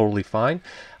 and it's totally fine.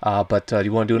 But do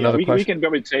you want to do Yeah, another we question? can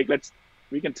probably take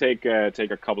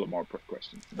a couple of more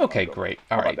questions. Okay, great.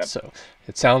 All How about right. that? So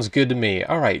it sounds good to me.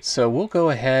 All right. So we'll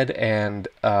go ahead and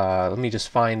let me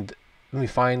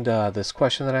find this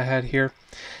question that I had here.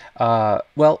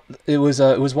 Well, it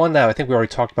was one that I think we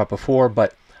already talked about before,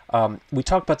 but we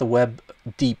talked about the Webb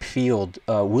deep field.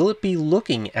 Will it be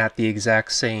looking at the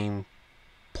exact same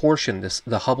portion,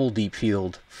 the Hubble deep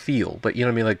field, but you know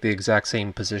what I mean, like the exact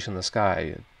same position in the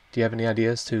sky? Do you have any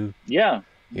ideas to? Yeah,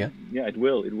 Yeah. yeah, it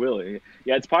will. It will.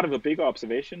 Yeah, it's part of a bigger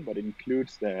observation, but it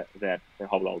includes the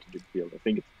Hubble altitude field. I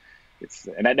think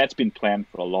and that's been planned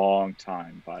for a long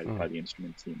time by the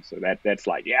instrument team. So that's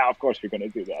like, yeah, of course we're going to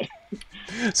do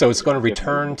that. So it's going Yeah, to definitely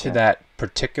return the to plan. that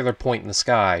particular point in the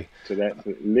sky.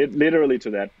 Literally to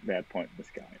that point in the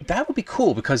sky. That would be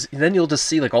cool because then you'll just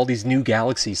see like all these new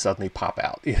galaxies suddenly pop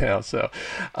out.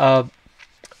 Uh,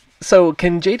 So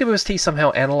can JWST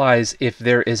somehow analyze if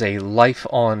there is a life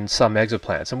on some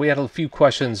exoplanets? And we had a few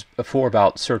questions before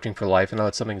about searching for life. I know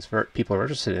it's something that people are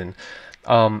interested in.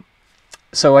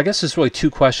 So I guess there's really two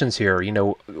questions here.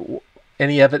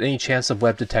 Any chance of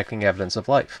Webb detecting evidence of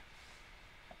life?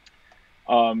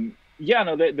 Yeah,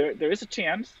 no, there is a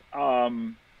chance.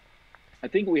 I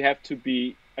think we have to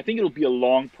be. I think it'll be a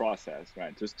long process,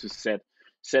 right? Just to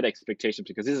set expectations,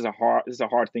 because this is a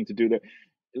hard thing to do.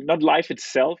 Not life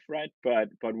itself, right? But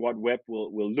what Webb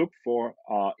will look for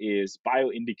is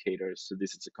bioindicators. So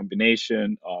this is a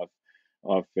combination of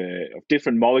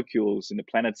different molecules in the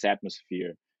planet's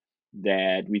atmosphere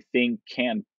that we think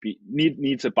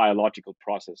needs a biological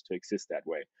process to exist that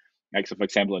way. Like, so for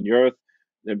example, on the Earth,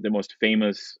 the most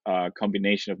famous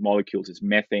combination of molecules is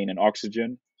methane and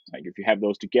oxygen. Like, if you have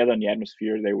those together in the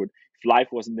atmosphere, if life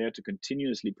wasn't there to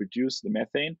continuously produce the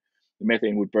methane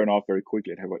would burn off very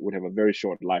quickly. It would have a very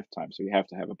short lifetime. So you have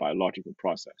to have a biological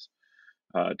process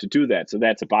to do that. So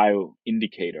that's a bio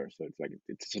indicator. So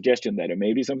it's a suggestion that there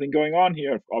may be something going on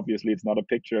here. Obviously, it's not a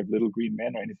picture of little green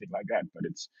men or anything like that, but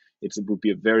it would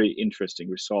be a very interesting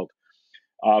result.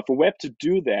 For Webb to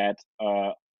do that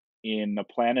in a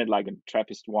planet like in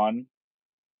TRAPPIST-1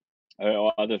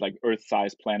 or other like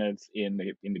Earth-sized planets in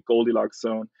the Goldilocks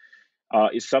zone,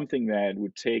 is something that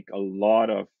would take a lot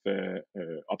of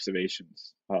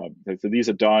observations. So these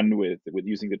are done with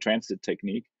using the transit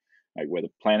technique, like where the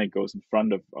planet goes in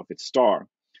front of its star,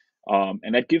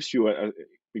 and that gives you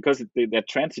because that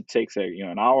transit takes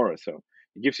an hour or so.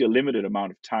 It gives you a limited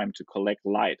amount of time to collect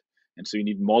light, and so you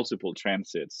need multiple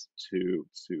transits to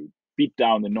beat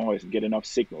down the noise and get enough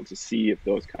signal to see if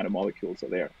those kind of molecules are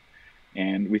there.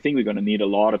 And we think we're going to need a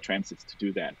lot of transits to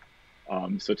do that.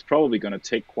 So it's probably going to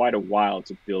take quite a while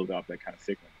to build up that kind of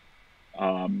signal.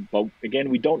 But again,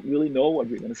 we don't really know what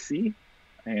we're going to see,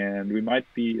 and we might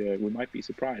be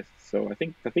surprised. So I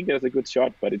think there's a good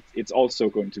shot, but it's also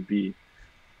going to be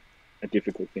a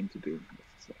difficult thing to do.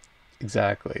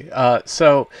 Exactly.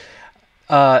 So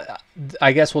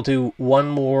I guess we'll do one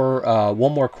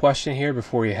more question here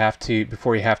before you have to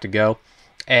go,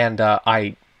 and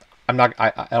I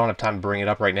don't have time to bring it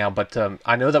up right now, but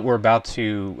I know that we're about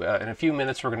to, in a few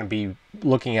minutes, we're going to be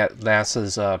looking at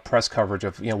NASA's press coverage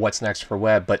of what's next for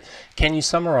Webb. But can you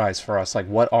summarize for us, like,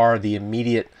 what are the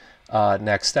immediate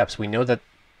next steps? We know that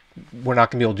we're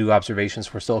not going to be able to do observations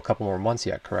for still a couple more months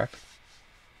yet, correct?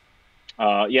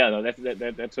 Yeah, no, that's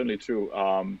certainly true.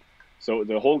 So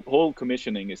the whole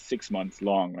commissioning is 6 months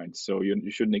long, right? So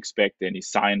you shouldn't expect any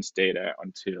science data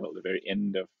until the very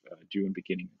end of June,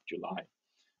 beginning of July.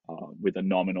 With a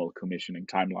nominal commissioning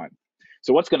timeline.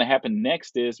 So what's going to happen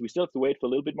next is we still have to wait for a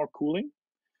little bit more cooling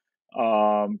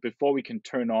before we can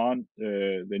turn on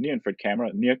the near-infrared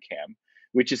camera, NIRCam,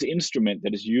 which is an instrument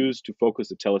that is used to focus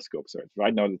the telescope. So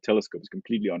right now the telescope is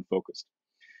completely unfocused.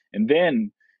 And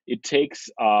then it takes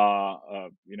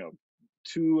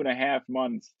 2.5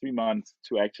 months, 3 months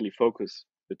to actually focus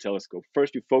the telescope.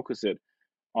 First, you focus it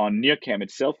on NIRCam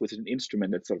itself, which is an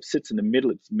instrument that sort of sits in the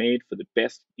middle. It's made for the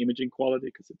best imaging quality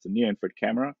because it's a near-infrared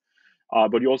camera.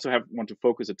 But you also want to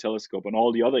focus a telescope on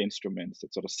all the other instruments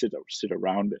that sort of sit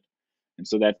around it. And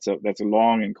so that's a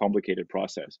long and complicated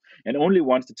process. And only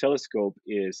once the telescope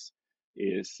is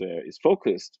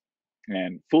focused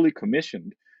and fully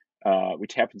commissioned,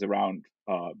 which happens around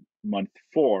month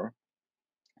 4,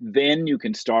 then you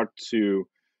can start to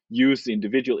use the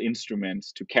individual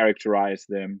instruments to characterize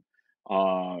them,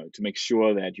 to make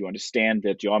sure that you understand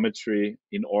their geometry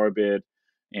in orbit,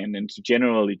 and then to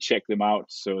generally check them out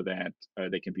so that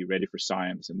they can be ready for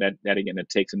science. And that again, that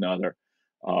takes another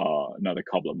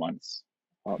couple of months.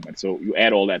 And so you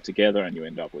add all that together, and you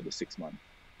end up with a 6-month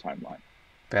timeline.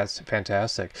 That's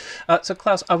fantastic. So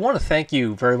Klaus, I want to thank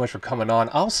you very much for coming on.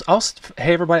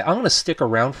 Hey everybody, I'm going to stick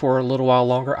around for a little while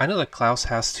longer. I know that Klaus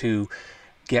has to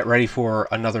get ready for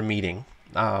another meeting.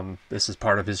 This is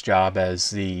part of his job as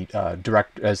the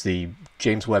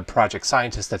James Webb Project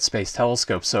Scientist at Space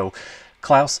Telescope. So,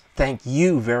 Klaus, thank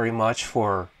you very much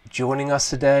for joining us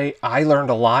today. I learned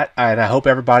a lot, and I hope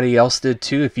everybody else did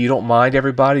too. If you don't mind,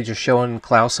 everybody, just showing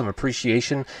Klaus some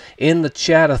appreciation in the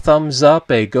chat, a thumbs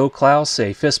up, a go Klaus,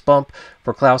 a fist bump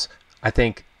for Klaus. I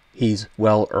think he's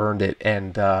well earned it.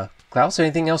 And Klaus,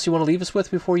 anything else you want to leave us with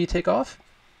before you take off?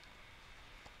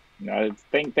 No,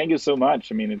 thank you so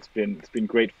much. I mean, it's been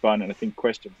great fun, and I think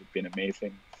questions have been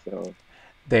amazing. So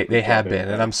they have been,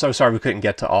 and I'm so sorry we couldn't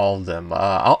get to all of them.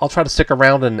 I'll try to stick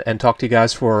around and talk to you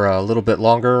guys for a little bit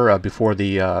longer before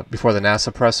the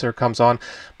NASA presser comes on.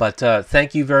 But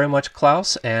thank you very much,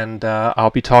 Klaus, and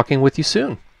I'll be talking with you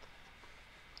soon.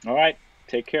 All right,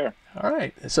 take care. All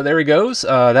right, so there he goes.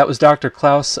 That was Dr.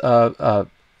 Klaus. That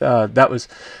was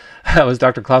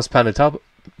Dr. Klaus Pontoppodin.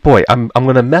 Boy, I'm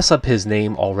going to mess up his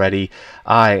name already.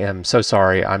 I am so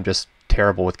sorry. I'm just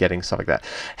terrible with getting stuff like that.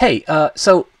 Hey,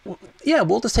 so yeah,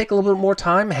 we'll just take a little bit more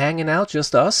time hanging out,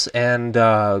 just us, and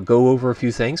go over a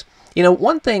few things.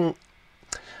 One thing,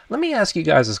 let me ask you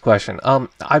guys this question.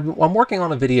 I'm working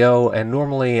on a video, and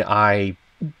normally I,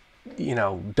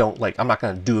 don't I'm not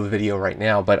going to do a video right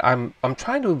now, but I'm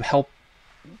trying to help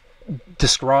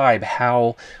describe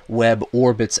how Webb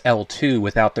orbits L2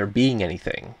 without there being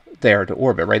anything there to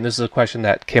orbit, right? And this is a question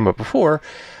that came up before,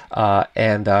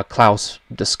 and Klaus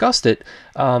discussed it.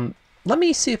 let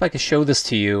me see if I can show this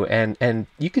to you, and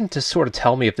you can just sort of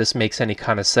tell me if this makes any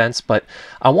kind of sense. But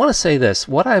I want to say this: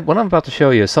 what I'm about to show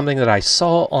you is something that I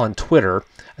saw on Twitter,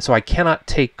 so I cannot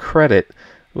take credit.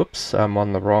 Whoops, I'm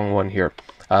on the wrong one here.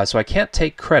 So I can't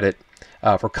take credit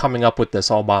for coming up with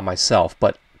this all by myself.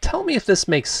 But tell me if this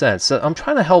makes sense. I'm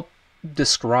trying to help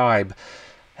describe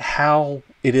how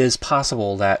it is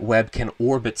possible that Webb can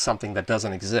orbit something that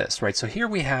doesn't exist, right? So here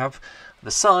we have the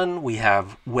sun, we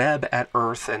have Webb at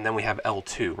Earth, and then we have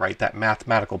L2, right? That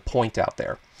mathematical point out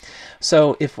there.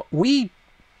 So if we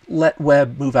let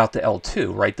Webb move out to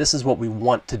L2, right? This is what we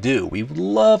want to do. We would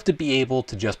love to be able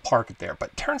to just park it there, but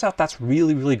it turns out that's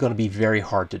really, really going to be very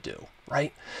hard to do,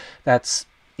 right? That's,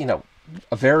 you know,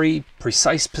 a very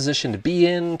precise position to be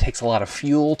in, takes a lot of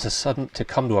fuel to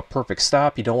come to a perfect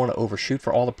stop. You don't want to overshoot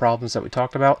for all the problems that we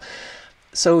talked about.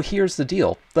 So here's the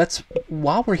deal.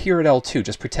 While we're here at L2,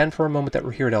 just pretend for a moment that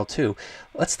we're here at L2.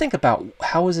 Let's think about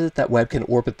how is it that Webb can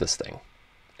orbit this thing.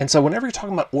 And so whenever you're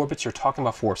talking about orbits, you're talking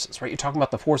about forces, right? You're talking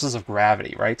about the forces of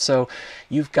gravity, right? So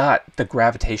you've got the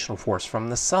gravitational force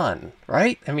from the sun,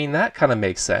 right? I mean, that kind of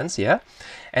makes sense, yeah?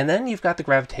 And then you've got the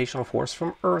gravitational force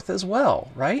from Earth as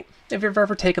well, right? If you've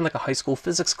ever taken like a high school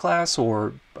physics class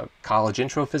or a college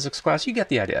intro physics class, you get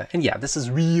the idea. And yeah, this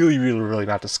is really, really, really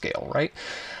not to scale, right?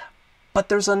 But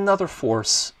there's another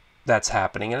force that's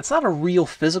happening, and it's not a real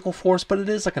physical force, but it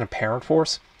is like an apparent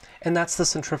force, and that's the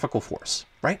centrifugal force,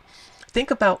 right? Think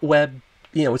about Webb,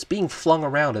 you know, it's being flung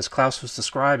around, as Klaus was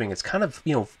describing. It's kind of,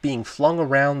 you know, being flung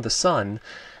around the sun,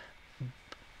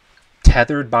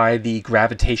 tethered by the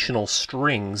gravitational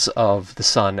strings of the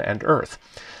sun and Earth.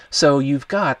 So you've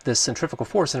got this centrifugal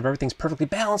force, and if everything's perfectly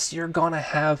balanced, you're going to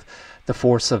have the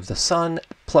force of the sun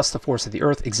plus the force of the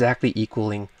Earth exactly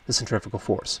equaling the centrifugal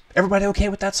force. Everybody okay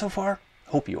with that so far?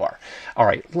 Hope you are. All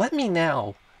right, let me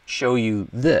now show you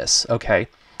this, okay?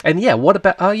 And yeah, what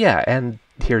about, oh yeah, and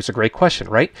here's a great question,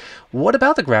 right? What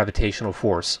about the gravitational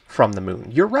force from the moon?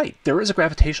 You're right, there is a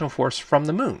gravitational force from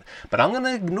the moon, but I'm going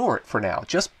to ignore it for now,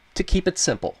 just to keep it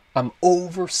simple. I'm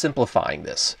oversimplifying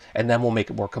this, and then we'll make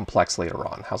it more complex later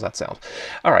on. How's that sound?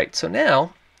 All right, so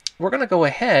now we're going to go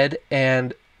ahead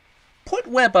and put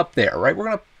Webb up there, right? We're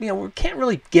going to, you know, we can't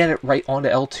really get it right onto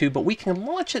L2, but we can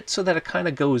launch it so that it kind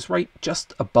of goes right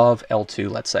just above L2,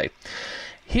 let's say.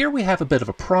 Here we have a bit of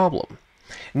a problem.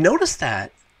 Notice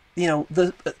that, you know,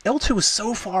 the L2 is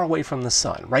so far away from the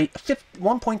sun, right?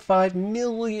 1.5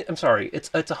 million, I'm sorry, it's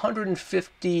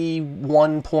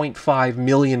 151.5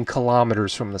 million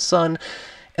kilometers from the sun.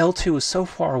 L2 is so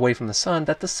far away from the sun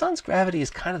that the sun's gravity is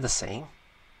kind of the same,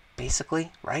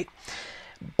 basically, right?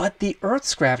 But the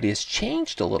Earth's gravity has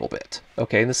changed a little bit,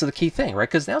 okay? And this is the key thing, right?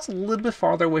 Because now it's a little bit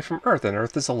farther away from Earth, and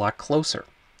Earth is a lot closer.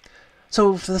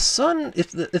 So if the sun,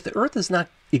 if the Earth is not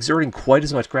exerting quite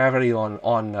as much gravity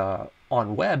on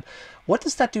Webb, what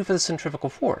does that do for the centrifugal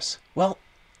force? Well,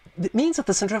 it means that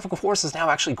the centrifugal force is now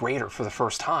actually greater for the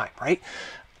first time, right?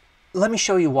 Let me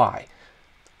show you why.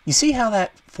 You see how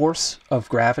that force of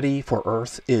gravity for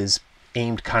Earth is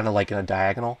aimed kind of like in a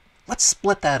diagonal? Let's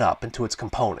split that up into its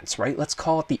components, right? Let's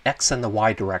call it the X and the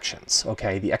Y directions,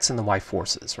 okay? The X and the Y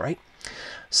forces, right?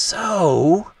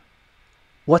 So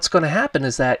what's going to happen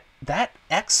is that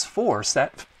X force,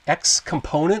 that X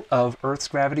component of Earth's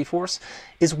gravity force,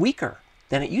 is weaker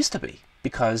than it used to be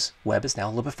because Webb is now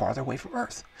a little bit farther away from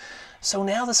Earth. So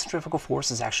now the centrifugal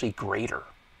force is actually greater,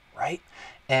 right?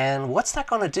 And what's that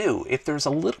going to do? If there's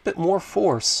a little bit more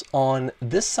force on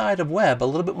this side of Webb, a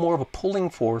little bit more of a pulling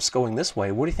force going this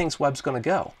way, where do you think Webb's going to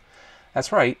go?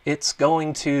 That's right, it's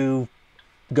going to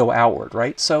go outward,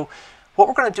 right? So what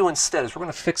we're going to do instead is we're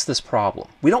going to fix this problem.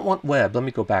 We don't want Webb. Let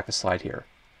me go back a slide here.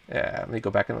 Yeah, let me go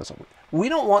back into this. We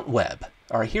don't want Webb.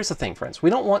 All right, here's the thing, friends. We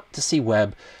don't want to see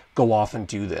Webb go off and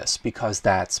do this because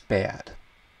that's bad.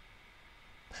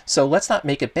 So let's not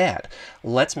make it bad.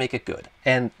 Let's make it good.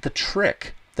 And the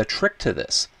trick to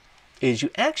this is you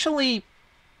actually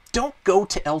don't go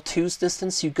to L2's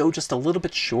distance. You go just a little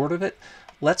bit short of it.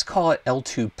 Let's call it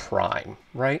L2 prime,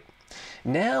 right?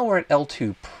 Now we're at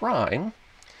L2 prime.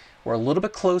 We're a little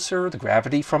bit closer, the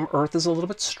gravity from Earth is a little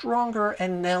bit stronger,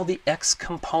 and now the X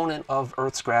component of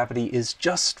Earth's gravity is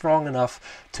just strong enough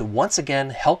to once again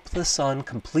help the sun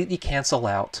completely cancel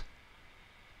out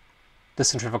the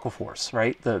centrifugal force,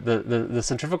 right? The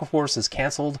centrifugal force is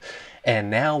canceled, and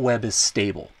now Webb is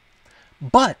stable.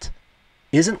 But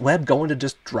isn't Webb going to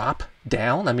just drop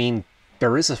down? I mean,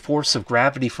 there is a force of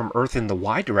gravity from Earth in the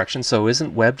Y direction, so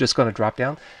isn't Webb just going to drop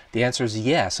down? The answer is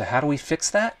yes. So how do we fix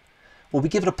that? Well, we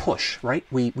give it a push, right?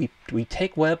 We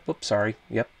take Webb, whoops, sorry,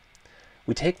 yep.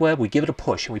 We take Webb, we give it a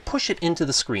push, and we push it into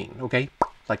the screen, okay?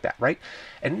 Like that, right?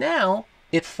 And now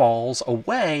it falls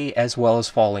away as well as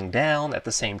falling down at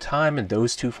the same time, and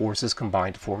those two forces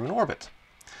combine to form an orbit.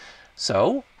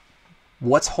 So,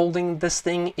 what's holding this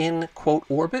thing in, quote,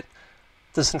 orbit?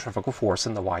 The centrifugal force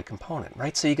in the y component,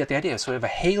 right? So you get the idea. So we have a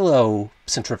halo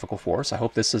centrifugal force. I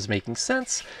hope this is making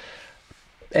sense.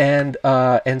 And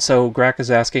so Grach is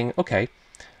asking, okay,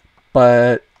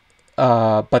 but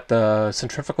the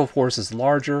centrifugal force is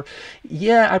larger.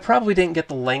 Yeah, I probably didn't get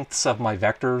the lengths of my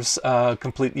vectors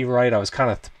completely right. I was kind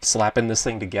of slapping this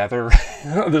thing together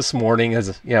this morning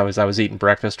as I was eating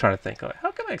breakfast, trying to think,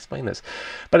 how can I explain this?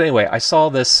 But anyway, I saw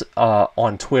this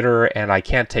on Twitter, and I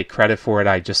can't take credit for it.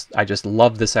 I just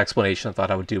love this explanation. I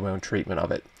thought I would do my own treatment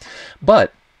of it.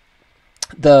 But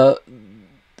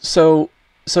so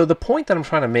the point that I'm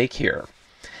trying to make here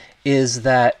is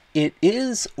that it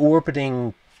is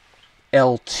orbiting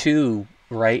L2,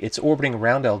 right? It's orbiting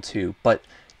around L2, but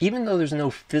even though there's no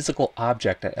physical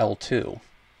object at L2,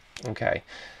 okay,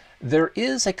 there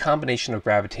is a combination of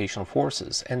gravitational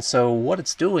forces. And so what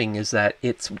it's doing is that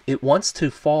it wants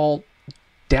to fall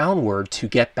downward to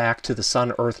get back to the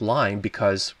Sun-Earth line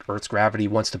because Earth's gravity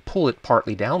wants to pull it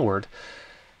partly downward,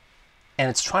 and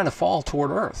it's trying to fall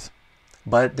toward Earth.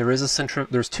 But there is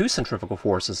there's two centrifugal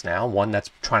forces now, one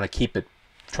that's trying to keep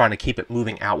it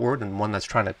moving outward, and one that's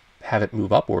trying to have it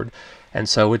move upward, and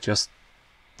so it just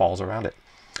falls around it.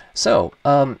 So,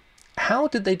 how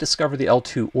did they discover the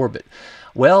L2 orbit?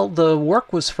 Well, the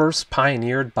work was first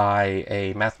pioneered by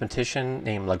a mathematician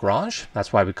named Lagrange.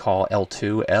 That's why we call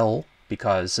L2 L,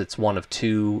 because it's one of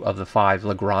two of the 5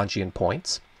 Lagrangian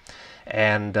points.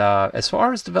 And as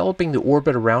far as developing the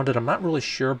orbit around it, I'm not really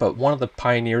sure, but one of the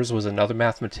pioneers was another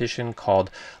mathematician called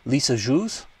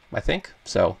Lissajous, I think.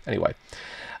 So, anyway.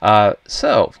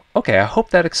 Okay, I hope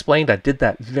that explained. I did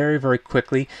that very, very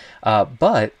quickly.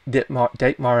 But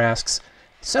Dietmar asks,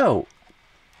 so,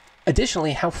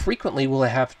 additionally, how frequently will I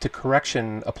have to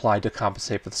correction applied to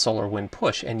compensate for the solar wind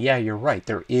push? And yeah, you're right.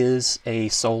 There is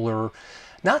a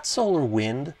not solar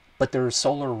wind, but there's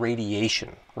solar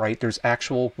radiation, right? There's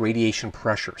actual radiation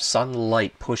pressure.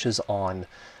 Sunlight pushes on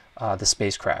the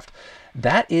spacecraft.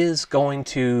 That is going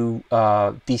to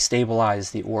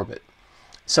destabilize the orbit.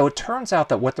 So it turns out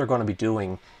that what they're going to be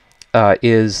doing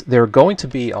is they're going to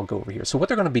be, I'll go over here. So what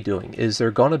they're going to be doing is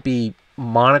they're going to be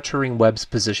monitoring Webb's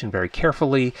position very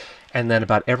carefully, and then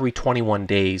about every 21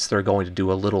 days they're going to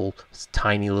do a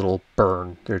tiny little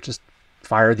burn. They're just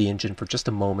fire the engine for just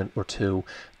a moment or two,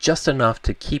 just enough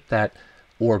to keep that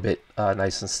orbit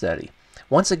nice and steady.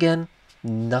 Once again,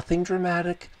 nothing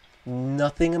dramatic,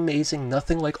 nothing amazing,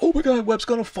 nothing like, oh my God, Webb's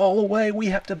going to fall away, we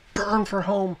have to burn for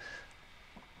home.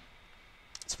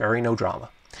 It's very no drama.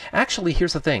 Actually,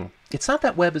 here's the thing. It's not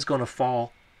that Webb is going to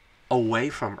fall away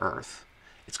from Earth.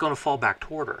 It's going to fall back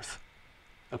toward Earth.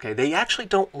 Okay, they actually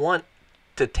don't want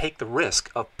to take the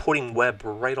risk of putting Webb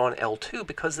right on L2,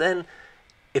 because then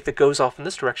if it goes off in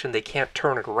this direction, they can't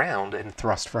turn it around and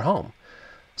thrust for home.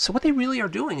 So what they really are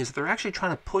doing is they're actually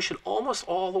trying to push it almost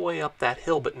all the way up that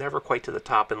hill, but never quite to the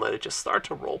top, and let it just start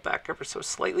to roll back ever so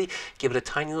slightly, give it a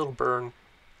tiny little burn,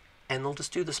 and they'll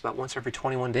just do this about once every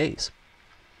 21 days.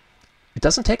 It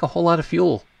doesn't take a whole lot of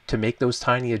fuel to make those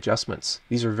tiny adjustments.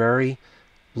 These are very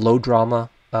low drama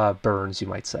burns, you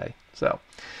might say. So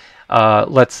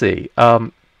let's see.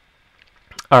 All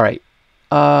right.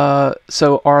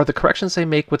 So are the corrections they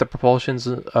make with the propulsions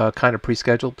kind of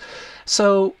pre-scheduled?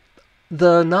 So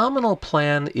the nominal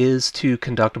plan is to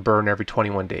conduct a burn every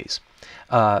 21 days.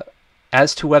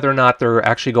 As to whether or not they're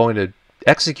actually going to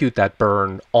execute that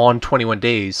burn on 21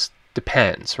 days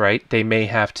depends, right? They may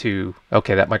have to,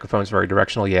 okay, that microphone is very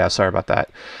directional. Yeah, sorry about that.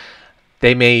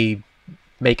 They may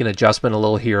make an adjustment a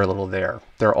little here, a little there.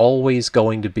 They're always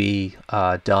going to be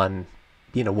done,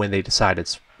 when they decide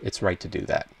it's right to do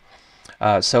that.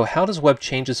 So how does Webb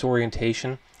change its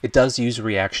orientation? It does use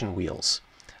reaction wheels.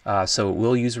 So it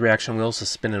will use reaction wheels to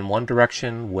spin in one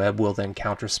direction. Webb will then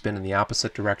counter spin in the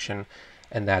opposite direction,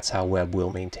 and that's how Webb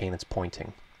will maintain its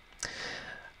pointing.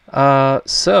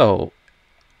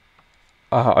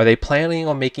 Are they planning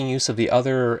on making use of the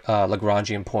other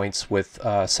Lagrangian points with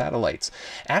satellites?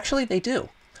 Actually, they do.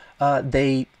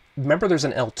 Remember, there's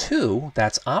an L2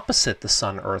 that's opposite the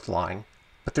Sun-Earth line,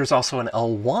 but there's also an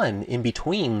L1 in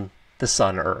between the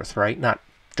Sun-Earth, right? Not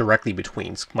directly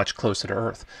between, much closer to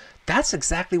Earth. That's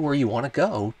exactly where you want to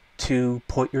go to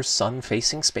put your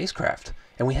sun-facing spacecraft.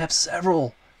 And we have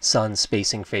several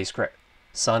sun-facing spacecraft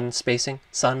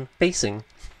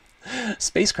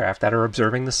that are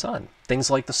observing the sun. Things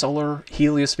like the Solar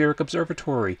Heliospheric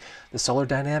Observatory, the Solar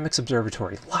Dynamics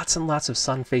Observatory, lots and lots of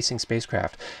sun-facing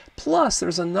spacecraft. Plus,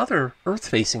 there's another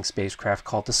Earth-facing spacecraft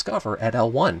called Discover at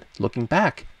L1, looking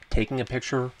back taking a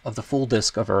picture of the full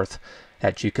disk of Earth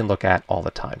that you can look at all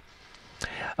the time.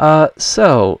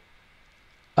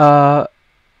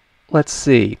 Let's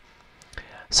see.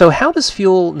 So how does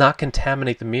fuel not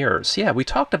contaminate the mirrors? Yeah, we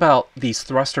talked about these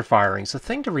thruster firings. The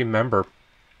thing to remember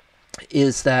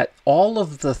is that all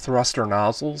of the thruster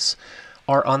nozzles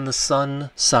are on the sun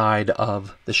side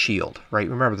of the shield, right?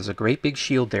 Remember, there's a great big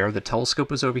shield there. The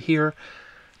telescope is over here.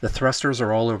 The thrusters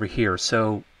are all over here.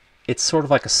 So it's sort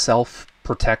of like a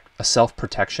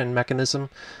self-protection mechanism.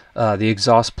 The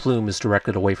exhaust plume is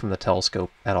directed away from the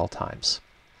telescope at all times.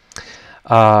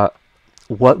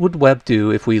 What would Webb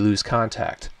do if we lose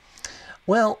contact?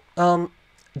 Well,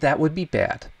 that would be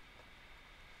bad.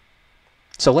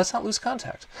 So let's not lose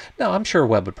contact. No, I'm sure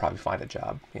Webb would probably find a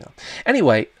job.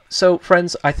 Anyway, so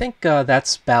friends, I think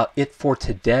that's about it for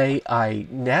today.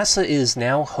 NASA is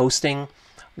now hosting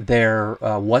their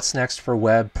What's Next for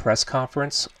Webb press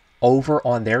conference over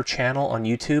on their channel on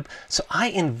YouTube. So I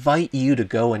invite you to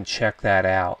go and check that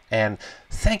out. And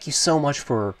thank you so much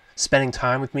for spending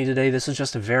time with me today. This is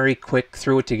just a very quick,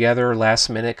 threw it together, last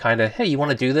minute kind of, hey, you want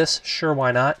to do this? Sure,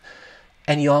 why not?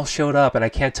 And you all showed up, and I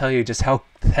can't tell you just how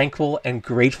thankful and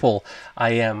grateful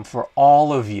I am for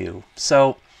all of you.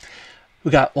 So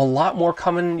we got a lot more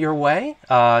coming your way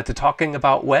to talking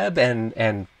about Webb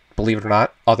and believe it or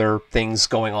not, other things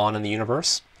going on in the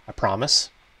universe. I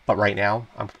promise. But right now,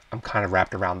 I'm kind of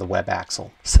wrapped around the Webb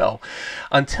axle. So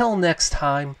until next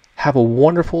time, have a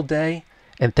wonderful day.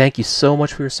 And thank you so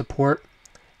much for your support,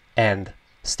 and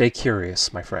stay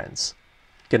curious, my friends.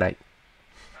 Good night.